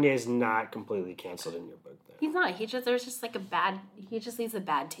Kanye's not completely canceled in your book then. He's not. He just leaves a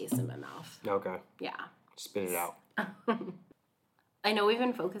bad taste in my mouth. Okay. Yeah. Spit it out. I know we've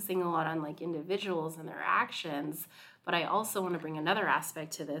been focusing a lot on like individuals and their actions, but I also want to bring another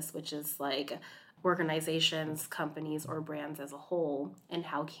aspect to this, which is like organizations, companies, or brands as a whole, and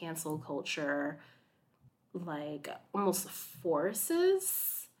how cancel culture like almost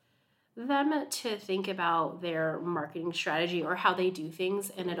forces them to think about their marketing strategy or how they do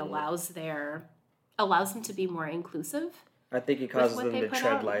things, and it allows them to be more inclusive. I think it causes what them they to put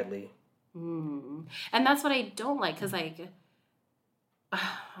tread out. lightly. And that's what I don't like, because like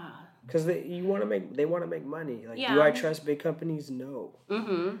Because they want to make money. Like, Yeah. do I trust big companies? No.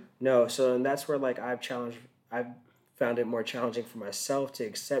 No. So, and that's where like I've found it more challenging for myself to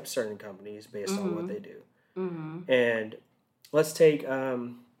accept certain companies based on what they do. And let's take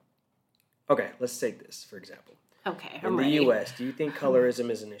let's take this for example. Okay, In I'm the ready. U.S., do you think colorism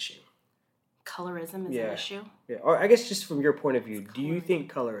is an issue? Colorism is an issue. Yeah, or I guess just from your point of view, do you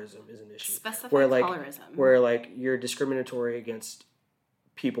think colorism is an issue? Specific where like colorism. where like you're discriminatory against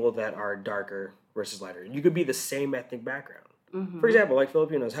people that are darker versus lighter. You could be the same ethnic background. For example, like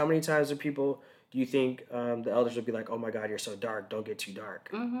Filipinos, how many times do you think the elders would be like, "Oh my God, you're so dark. Don't get too dark."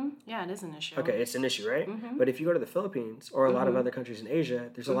 Yeah, it is an issue. Okay, it's an issue, right? But if you go to the Philippines or a lot of other countries in Asia,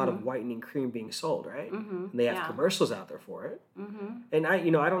 there's a lot of whitening cream being sold, right? And they have commercials out there for it. And I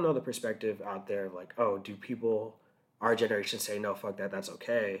don't know the perspective out there of like, oh, do people our generation say no, fuck that, that's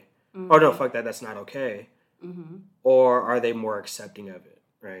okay, or no, fuck that, that's not okay, or are they more accepting of it,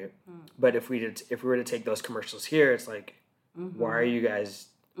 right? But if we were to take those commercials here, it's like, why are you guys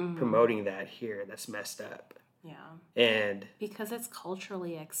promoting that here? That's messed up. Yeah. And because it's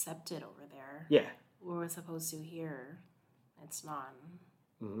culturally accepted over there. Yeah. We're supposed to here. It's not.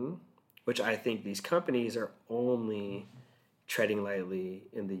 Which I think these companies are only treading lightly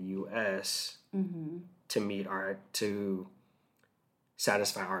in the U.S. to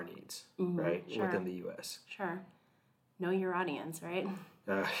satisfy our needs, right? Sure. Within the U.S. Sure. Know your audience, right?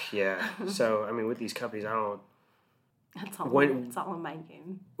 Yeah. So I mean, with these companies, I don't. It's all a mind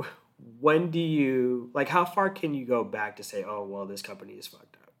game. When do you, like, how far can you go back to say, oh, well, this company is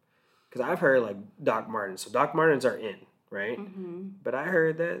fucked up? Because I've heard, like, Doc Martens. So Doc Martens are in, right? But I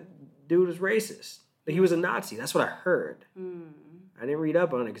heard that dude was racist. He was a Nazi. That's what I heard. I didn't read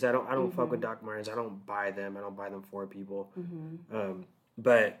up on it because I don't fuck with Doc Martens. I don't buy them. I don't buy them for people.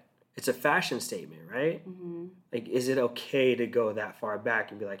 But it's a fashion statement, right? Like, is it okay to go that far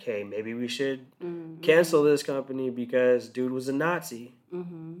back and be like, hey, maybe we should cancel this company because dude was a Nazi?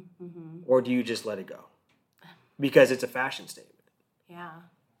 Or do you just let it go? Because it's a fashion statement. Yeah.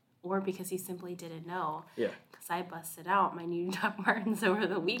 Or because he simply didn't know. Yeah. Because I busted out my new Doc Martens over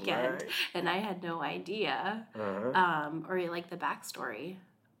the weekend and I had no idea. Or like the backstory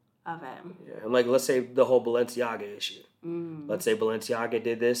of it. Yeah. And like, let's say the whole Balenciaga issue. Let's say Balenciaga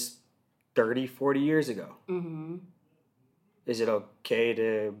did this 30, 40 years ago. Is it okay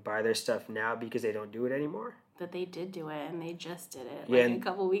to buy their stuff now because they don't do it anymore? But they did do it, and they just did it a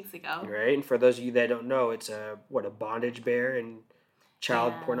couple weeks ago. Right, and for those of you that don't know, it's a bondage bear and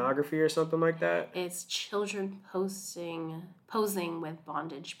child pornography or something like that? It's children posing with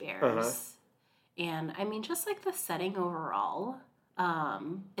bondage bears. And, I mean, just, like, the setting overall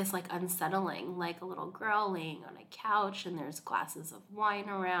is, like, unsettling. Like, a little girl laying on a couch, and there's glasses of wine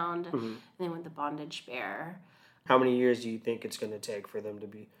around, and then with the bondage bear. How many years do you think it's going to take for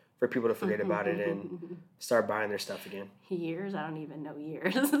people to forget about it and start buying their stuff again? Years? I don't even know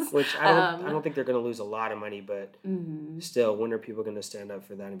years. Which I don't think they're going to lose a lot of money, but still, when are people going to stand up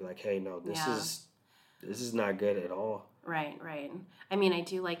for that and be like, hey, no, this is not good at all? Right. I mean, I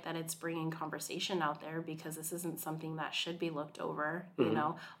do like that it's bringing conversation out there because this isn't something that should be looked over. You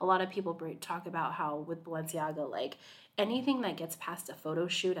know, a lot of people talk about how with Balenciaga, like anything that gets past a photo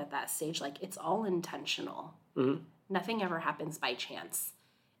shoot at that stage, like it's all intentional. Nothing ever happens by chance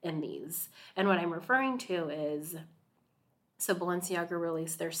in these. And what I'm referring to is, so Balenciaga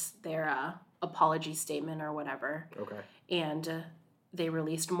released their apology statement or whatever. Okay. And they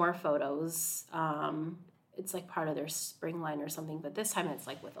released more photos. It's like part of their spring line or something, but this time it's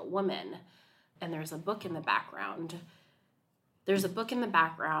like with a woman. And there's a book in the background.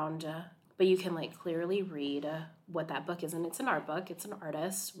 But you can like clearly read what that book is. And it's an art book. It's an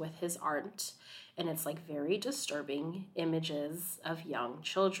artist with his art. And it's like very disturbing images of young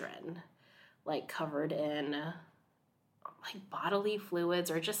children, like covered in like bodily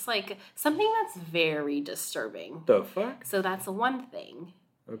fluids or just like something that's very disturbing. The fuck? So that's one thing.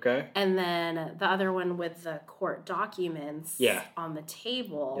 Okay. And then the other one with the court documents on the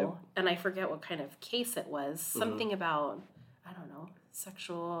table. Yep. And I forget what kind of case it was. Something about, I don't know,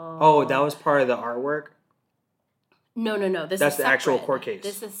 sexual. Oh, that was part of the artwork? No. That's the actual court case.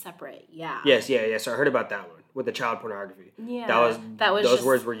 This is separate, yeah. Yes. So I heard about that one with the child pornography. Yeah. That was those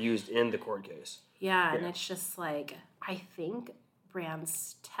words were used in the court case. Yeah, and it's just like, I think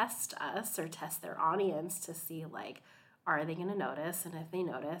brands test us or test their audience to see, like, are they going to notice? And if they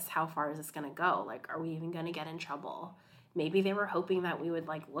notice, how far is this going to go? Like, are we even going to get in trouble? Maybe they were hoping that we would,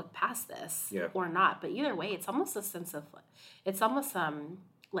 like, look past this or not. But either way, it's almost a sense of, it's almost,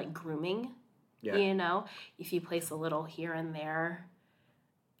 like, grooming. Yeah. You know, if you place a little here and there,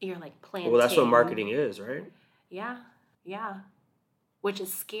 you're like planting. Well, that's what marketing is, right? Yeah. Which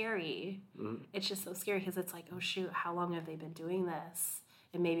is scary. It's just so scary because it's like, oh shoot, how long have they been doing this?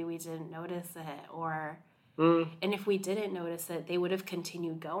 And maybe we didn't notice it, or and if we didn't notice it, they would have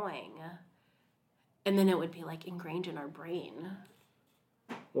continued going, and then it would be like ingrained in our brain.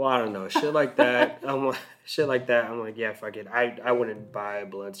 Well, I don't know, shit like that. I'm like, yeah, fuck it. I wouldn't buy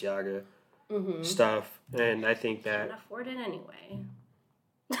Balenciaga. stuff. And I think that... Can't afford it anyway.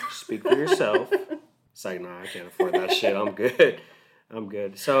 Speak for yourself. It's like, nah, I can't afford that shit. I'm good. I'm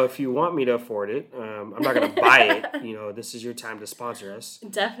good. So if you want me to afford it, I'm not going to buy it. You know, this is your time to sponsor us.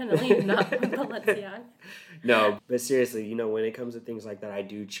 Definitely not with Balenciaga. No, but seriously, you know, when it comes to things like that, I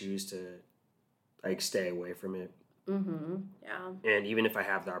do choose to, like, stay away from it. Yeah. And even if I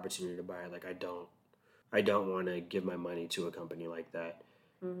have the opportunity to buy it, like, I don't want to give my money to a company like that.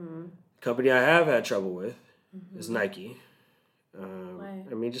 The company I have had trouble with is Nike. Why?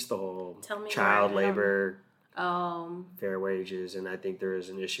 I mean, just the whole Tell me child more. labor, fair wages, and I think there is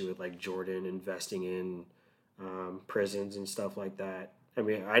an issue with like Jordan investing in prisons and stuff like that. I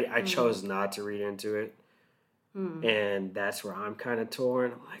mean, I chose not to read into it, and that's where I'm kind of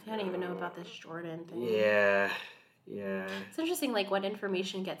torn. I'm like, I don't even know about this Jordan thing. Yeah. It's interesting, like, what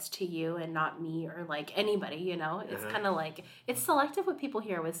information gets to you and not me or, like, anybody, you know? It's kind of like, it's selective what people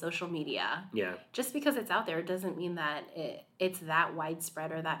hear with social media. Yeah. Just because it's out there, it doesn't mean that it's that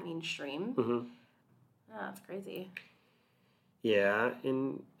widespread or that mainstream. Oh, that's crazy. Yeah,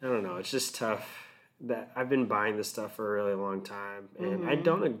 and I don't know, it's just tough that I've been buying this stuff for a really long time, and I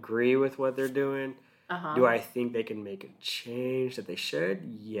don't agree with what they're doing. Do I think they can make a change that they should?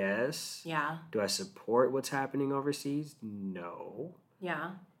 Yes. Yeah. Do I support what's happening overseas? No. Yeah.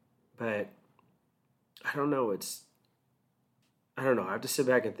 But I don't know. I don't know. I have to sit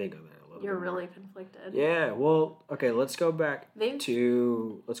back and think on that a little bit. You're really conflicted. Yeah. Well, okay. Let's go back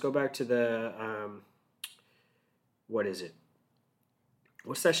to the what is it?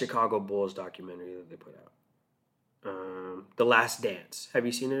 What's that Chicago Bulls documentary that they put out? The Last Dance. Have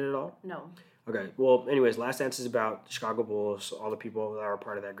you seen it at all? No. Okay, well, anyways, Last Dance is about the Chicago Bulls, all the people that are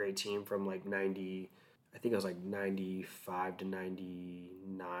part of that great team from like 90, I think it was like 95 to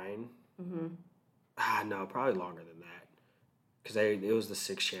 99. No, probably longer than that. Because it was the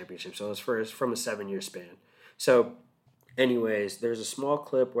 6th championship, so it was from a 7-year span. So, anyways, there's a small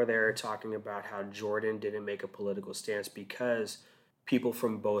clip where they're talking about how Jordan didn't make a political stance because people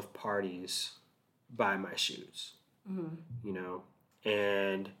from both parties buy my shoes, you know,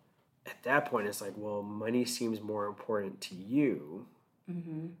 and at that point, it's like, well, money seems more important to you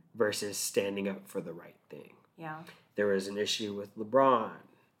versus standing up for the right thing. Yeah. There was an issue with LeBron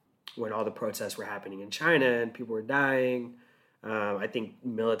when all the protests were happening in China and people were dying. I think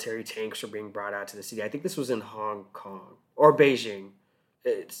military tanks were being brought out to the city. I think this was in Hong Kong or Beijing.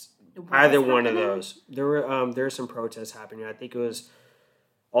 It's either one of those. There were some protests happening. I think it was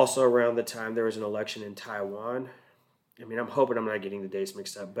also around the time there was an election in Taiwan. I mean, I'm hoping I'm not getting the dates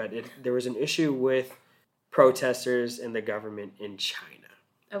mixed up, but there was an issue with protesters and the government in China.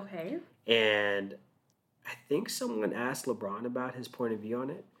 Okay. And I think someone asked LeBron about his point of view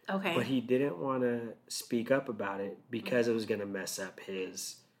on it. Okay. But he didn't want to speak up about it because it was going to mess up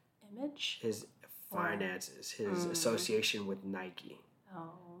his image, his finances, his association with Nike.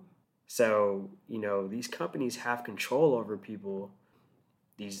 Oh. So, you know, these companies have control over people.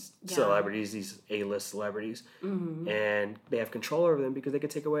 These celebrities, these A-list celebrities, and they have control over them because they can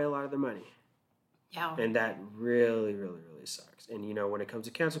take away a lot of their money. Yeah. And that really, really, really sucks. And, you know, when it comes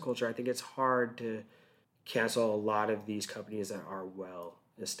to cancel culture, I think it's hard to cancel a lot of these companies that are well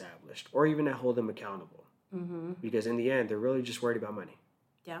established or even to hold them accountable. Because in the end, they're really just worried about money.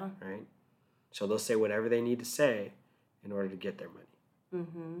 Yeah. Right? So they'll say whatever they need to say in order to get their money.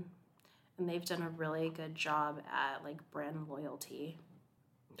 And they've done a really good job at, like, brand loyalty.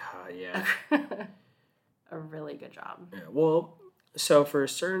 Yeah. A really good job. Yeah. Well, so for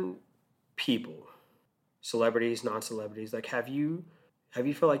certain people, celebrities, non-celebrities, like have you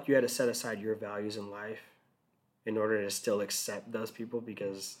felt like you had to set aside your values in life in order to still accept those people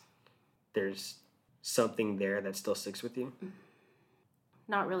because there's something there that still sticks with you?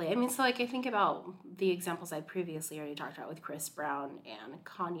 Not really. I mean, so like I think about the examples I previously already talked about with Chris Brown and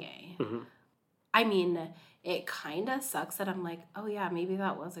Kanye. I mean, it kind of sucks that I'm like, oh yeah, maybe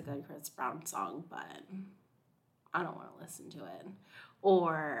that was a good Chris Brown song, but I don't want to listen to it.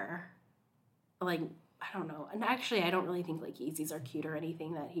 Or, like, I don't know. And actually, I don't really think, like, Yeezys are cute or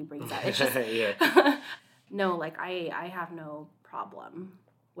anything that he brings out. It's just, no, like, I have no problem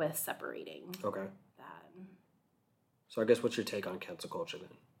with separating Okay. that. So I guess what's your take on cancel culture then?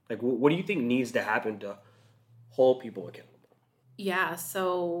 Like, what do you think needs to happen to hold people accountable? Yeah,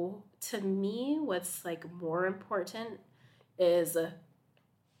 so to me, what's like more important is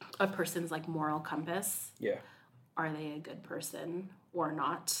a person's like moral compass. Yeah. Are they a good person or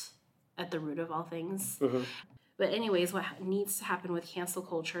not at the root of all things? But anyways, what needs to happen with cancel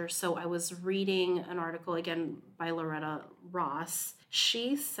culture? So I was reading an article again by Loretta Ross.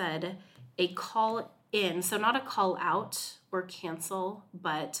 She said a call in. So not a call out or cancel,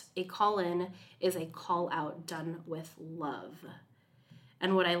 but a call in is a call out done with love.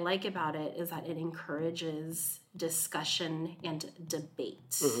 And what I like about it is that it encourages discussion and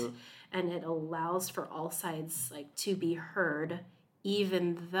debate. And it allows for all sides like to be heard,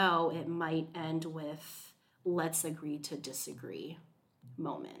 even though it might end with let's agree to disagree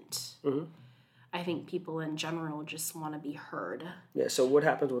moment. I think people in general just want to be heard. Yeah, so what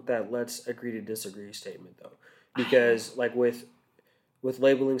happens with that let's agree to disagree statement though? Because like with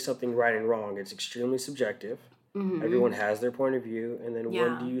labeling something right and wrong, it's extremely subjective. Everyone has their point of view, and then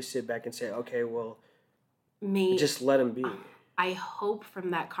when do you sit back and say, okay, well, just let them be? I hope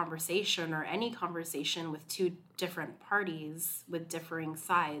from that conversation or any conversation with two different parties with differing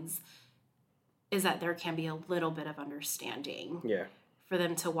sides is that there can be a little bit of understanding. Yeah. For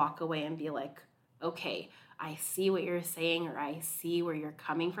them to walk away and be like, okay, I see what you're saying or I see where you're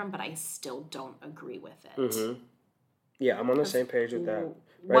coming from, but I still don't agree with it. Yeah, I'm on the same page with that. Right?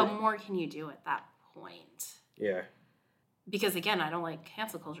 What more can you do at that point? Yeah. Because again, I don't like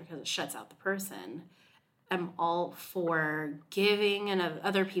cancel culture because it shuts out the person. I'm all for giving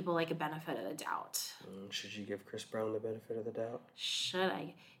other people like a benefit of the doubt. Should you give Chris Brown the benefit of the doubt? Should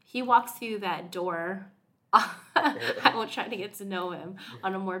I? He walks through that door. I will try to get to know him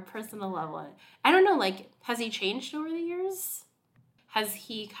on a more personal level. I don't know, like, has he changed over the years? Has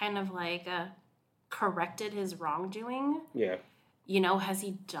he kind of like corrected his wrongdoing? Yeah. You know, has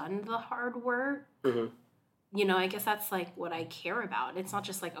he done the hard work? You know, I guess that's like what I care about. It's not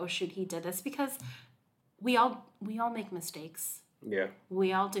just like, oh shoot, he did this, because we all make mistakes. Yeah.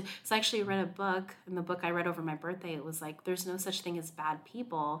 We all do. So I actually read a book, and the book I read over my birthday, it was like, there's no such thing as bad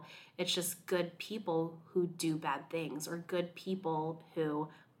people. It's just good people who do bad things, or good people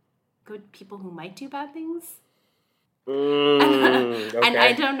who might do bad things. Okay. And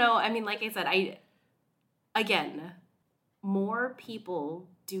I don't know. I mean, like I said, again, more people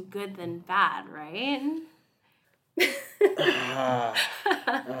do good than bad, right?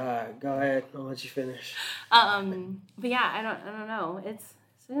 Go ahead. I'll let you finish. But yeah, I don't know. It's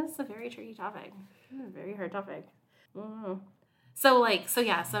a very tricky topic. It's a very hard topic. So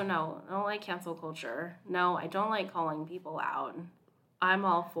no, I don't like cancel culture. No, I don't like calling people out. I'm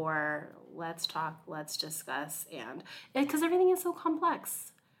all for let's talk, let's discuss, and because everything is so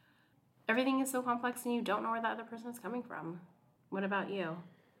complex. Everything is so complex, and you don't know where the other person is coming from. What about you?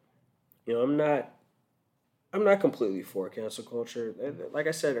 You know, I'm not completely for cancel culture. Like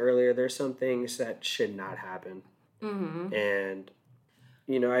I said earlier, there's some things that should not happen. And,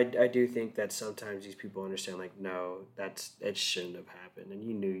 you know, I do think that sometimes these people understand, like, no, it shouldn't have happened. And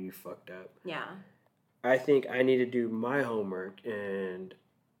you knew you fucked up. Yeah. I think I need to do my homework. And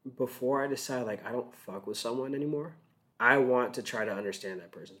before I decide, like, I don't fuck with someone anymore, I want to try to understand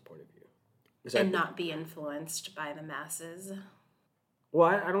that person's point of view. And not be influenced by the masses. Well,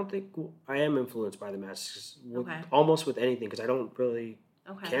 I don't think I am influenced by the masses almost with anything, because I don't really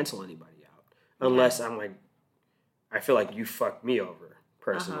cancel anybody out unless I'm like, I feel like you fucked me over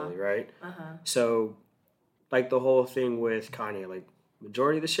personally, right? So, like the whole thing with Kanye, like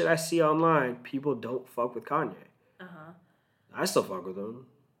majority of the shit I see online, people don't fuck with Kanye. I still fuck with him,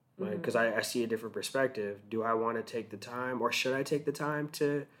 like because I see a different perspective. Do I want to take the time, or should I take the time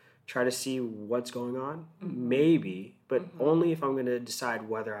to try to see what's going on? Maybe, but only if I'm going to decide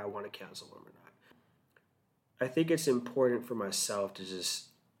whether I want to cancel them or not. I think it's important for myself to just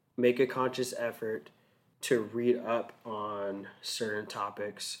make a conscious effort to read up on certain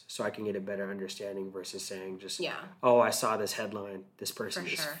topics so I can get a better understanding versus saying just, oh, I saw this headline, this person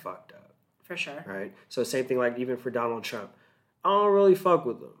is fucked up. For sure. Right? So same thing like even for Donald Trump. I don't really fuck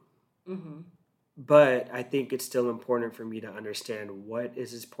with him. But I think it's still important for me to understand what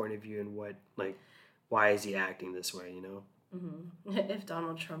is his point of view and why is he acting this way, you know? If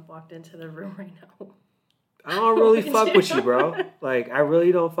Donald Trump walked into the room right now. I don't really fuck with you, bro. Like, I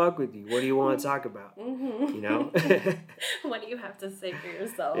really don't fuck with you. What do you want to talk about? You know? What do you have to say for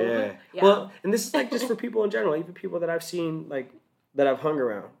yourself? Yeah. Well, and this is like just for people in general, even people that I've seen, like, that I've hung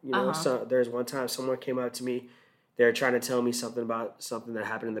around. You know, so there's one time someone came up to me. They were trying to tell me something about something that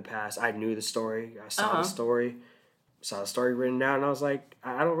happened in the past. I knew the story. I saw the story. Saw the story written down, and I was like,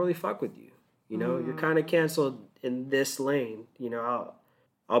 I don't really fuck with you. You know, you're kind of canceled in this lane. You know,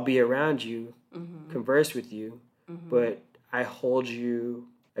 I'll be around you, converse with you, but I hold you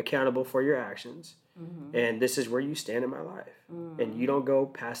accountable for your actions. And this is where you stand in my life. And you don't go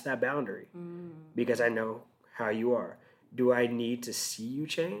past that boundary because I know how you are. Do I need to see you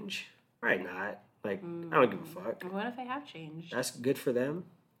change? Probably not. Like, I don't give a fuck. What if I have changed? That's good for them.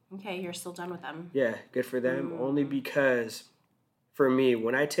 Okay, you're still done with them. Yeah, good for them. Only because for me,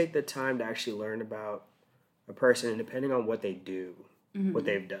 when I take the time to actually learn about a person, and depending on what they do, what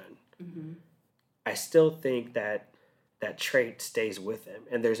they've done, I still think that that trait stays with them,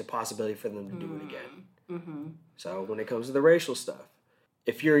 and there's a possibility for them to do it again. So when it comes to the racial stuff,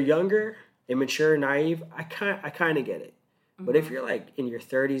 if you're younger, immature, naive, I kind of get it. But if you're like in your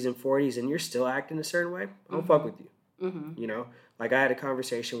 30s and 40s and you're still acting a certain way, I don't fuck with you. You know, like I had a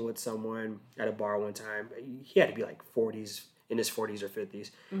conversation with someone at a bar one time. He had to be like 40s, in his 40s or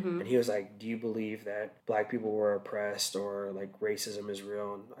 50s. And he was like, do you believe that black people were oppressed or like racism is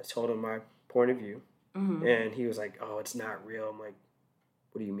real? And I told him my point of view. And he was like, oh, it's not real. I'm like,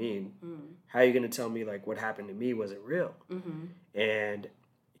 what do you mean? How are you going to tell me like what happened to me wasn't real? And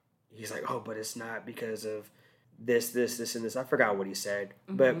he's like, oh, but it's not because of this, and this. I forgot what he said.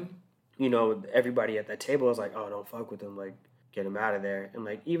 But, you know, everybody at that table was like, oh, don't fuck with him. Like, get him out of there. And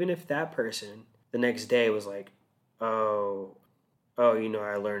like, even if that person the next day was like, oh, you know,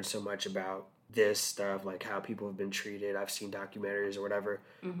 I learned so much about this stuff, like how people have been treated. I've seen documentaries or whatever.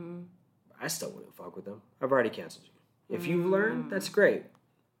 I still wouldn't fuck with them. I've already canceled you. If you've learned, that's great.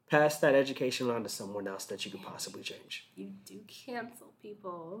 Pass that education on to someone else that you could possibly change. You do cancel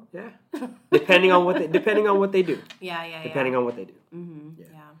people. Yeah. Depending on what they do. Yeah. Depending on what they do. Yeah.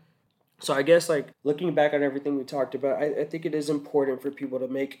 So I guess like looking back on everything we talked about, I think it is important for people to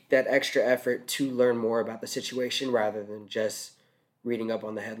make that extra effort to learn more about the situation rather than just reading up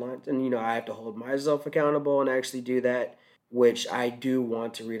on the headlines. And, you know, I have to hold myself accountable and actually do that, which I do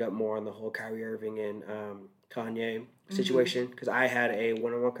want to read up more on the whole Kyrie Irving and Kanye situation, because I had a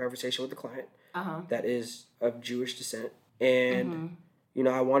one-on-one conversation with a client that is of Jewish descent. And, you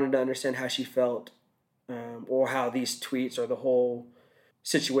know, I wanted to understand how she felt or how these tweets or the whole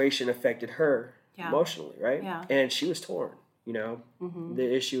situation affected her emotionally, right? Yeah. And she was torn, you know?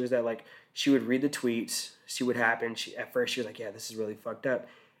 The issue is that, like, she would read the tweets, see what happened. At first, she was like, yeah, this is really fucked up.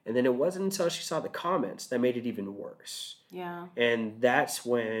 And then it wasn't until she saw the comments that made it even worse. Yeah. And that's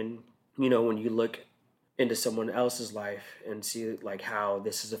when, you know, when you look into someone else's life and see, like, how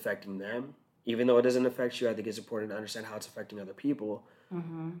this is affecting them, even though it doesn't affect you, I think it's important to understand how it's affecting other people.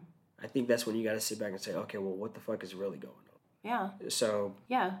 I think that's when you got to sit back and say, okay, well, what the fuck is really going on? Yeah. So.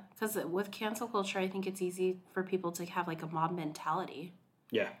 Yeah, because with cancel culture, I think it's easy for people to have, like, a mob mentality.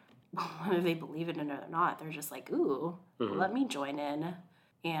 Yeah. Whether they believe it or not, they're just like, ooh, let me join in.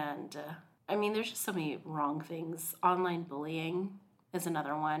 And, I mean, there's just so many wrong things. Online bullying is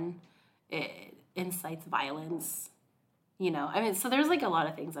another one. It incites violence. You know, I mean, so there's, like, a lot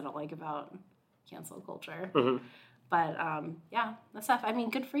of things I don't like about cancel culture. But, yeah, that stuff, I mean,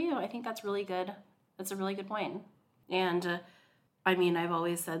 good for you. I think that's really good. That's a really good point. And, I mean, I've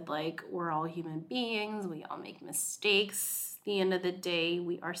always said, like, we're all human beings. We all make mistakes. At the end of the day,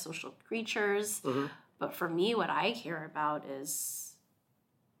 we are social creatures. But for me, what I care about is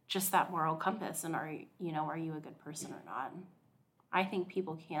just that moral compass. And are you a good person or not? I think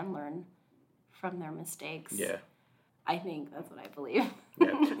people can learn from their mistakes. Yeah. I think that's what I believe.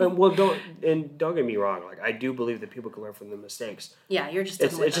 Well, don't get me wrong. Like, I do believe that people can learn from their mistakes. Yeah, you're just.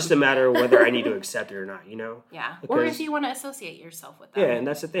 It's just a matter of whether I need to accept it or not. You know. Yeah. Or if you want to associate yourself with them. Yeah, and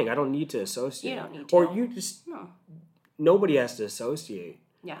that's the thing. I don't need to associate. You don't need to. Or you just. No. Nobody has to associate.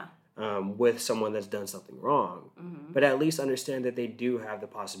 Yeah. With someone that's done something wrong, but at least understand that they do have the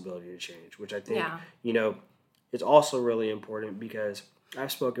possibility to change. Which I think, you know, is also really important, because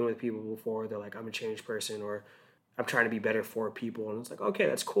I've spoken with people before. They're like, I'm a changed person, or I'm trying to be better for people. And it's like, okay,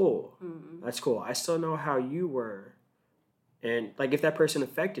 that's cool. That's cool. I still know how you were. And, like, if that person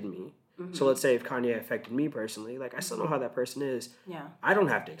affected me, so let's say if Kanye affected me personally, like, I still know how that person is. Yeah. I don't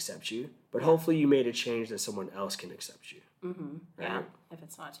have to accept you, but hopefully you made a change that someone else can accept you. Right? Yeah, if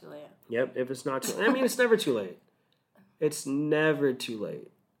it's not too late. Yep, if it's not too late. I mean, it's never too late. It's never too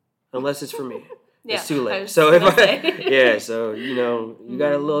late. Unless it's for me. It's too late. So so, you know, you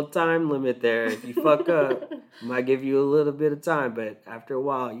got a little time limit there. If you fuck up, I might give you a little bit of time, but after a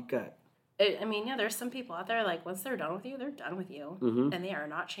while, you cut. I mean, yeah, there's some people out there, like, once they're done with you, they're done with you. And they are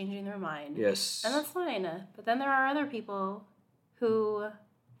not changing their mind. Yes. And that's fine. But then there are other people who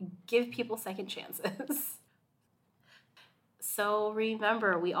give people second chances. So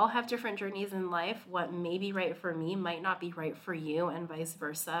remember, we all have different journeys in life. What may be right for me might not be right for you, and vice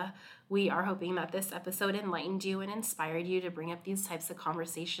versa. We are hoping that this episode enlightened you and inspired you to bring up these types of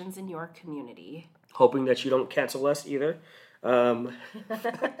conversations in your community. Hoping that you don't cancel us either. We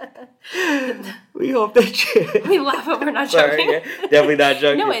hope that you... We laugh, but we're not joking. Sorry, definitely not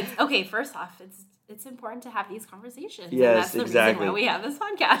joking. No, it's okay. First off, it's important to have these conversations. Yes, and that's the reason why we have this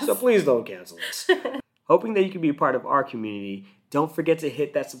podcast. So please don't cancel us. Hoping that you can be a part of our community, don't forget to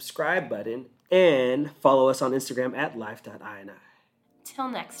hit that subscribe button and follow us on Instagram at life.ini. Till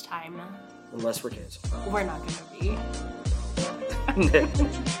next time. Unless we're canceled. We're not going to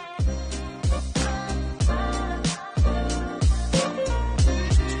be.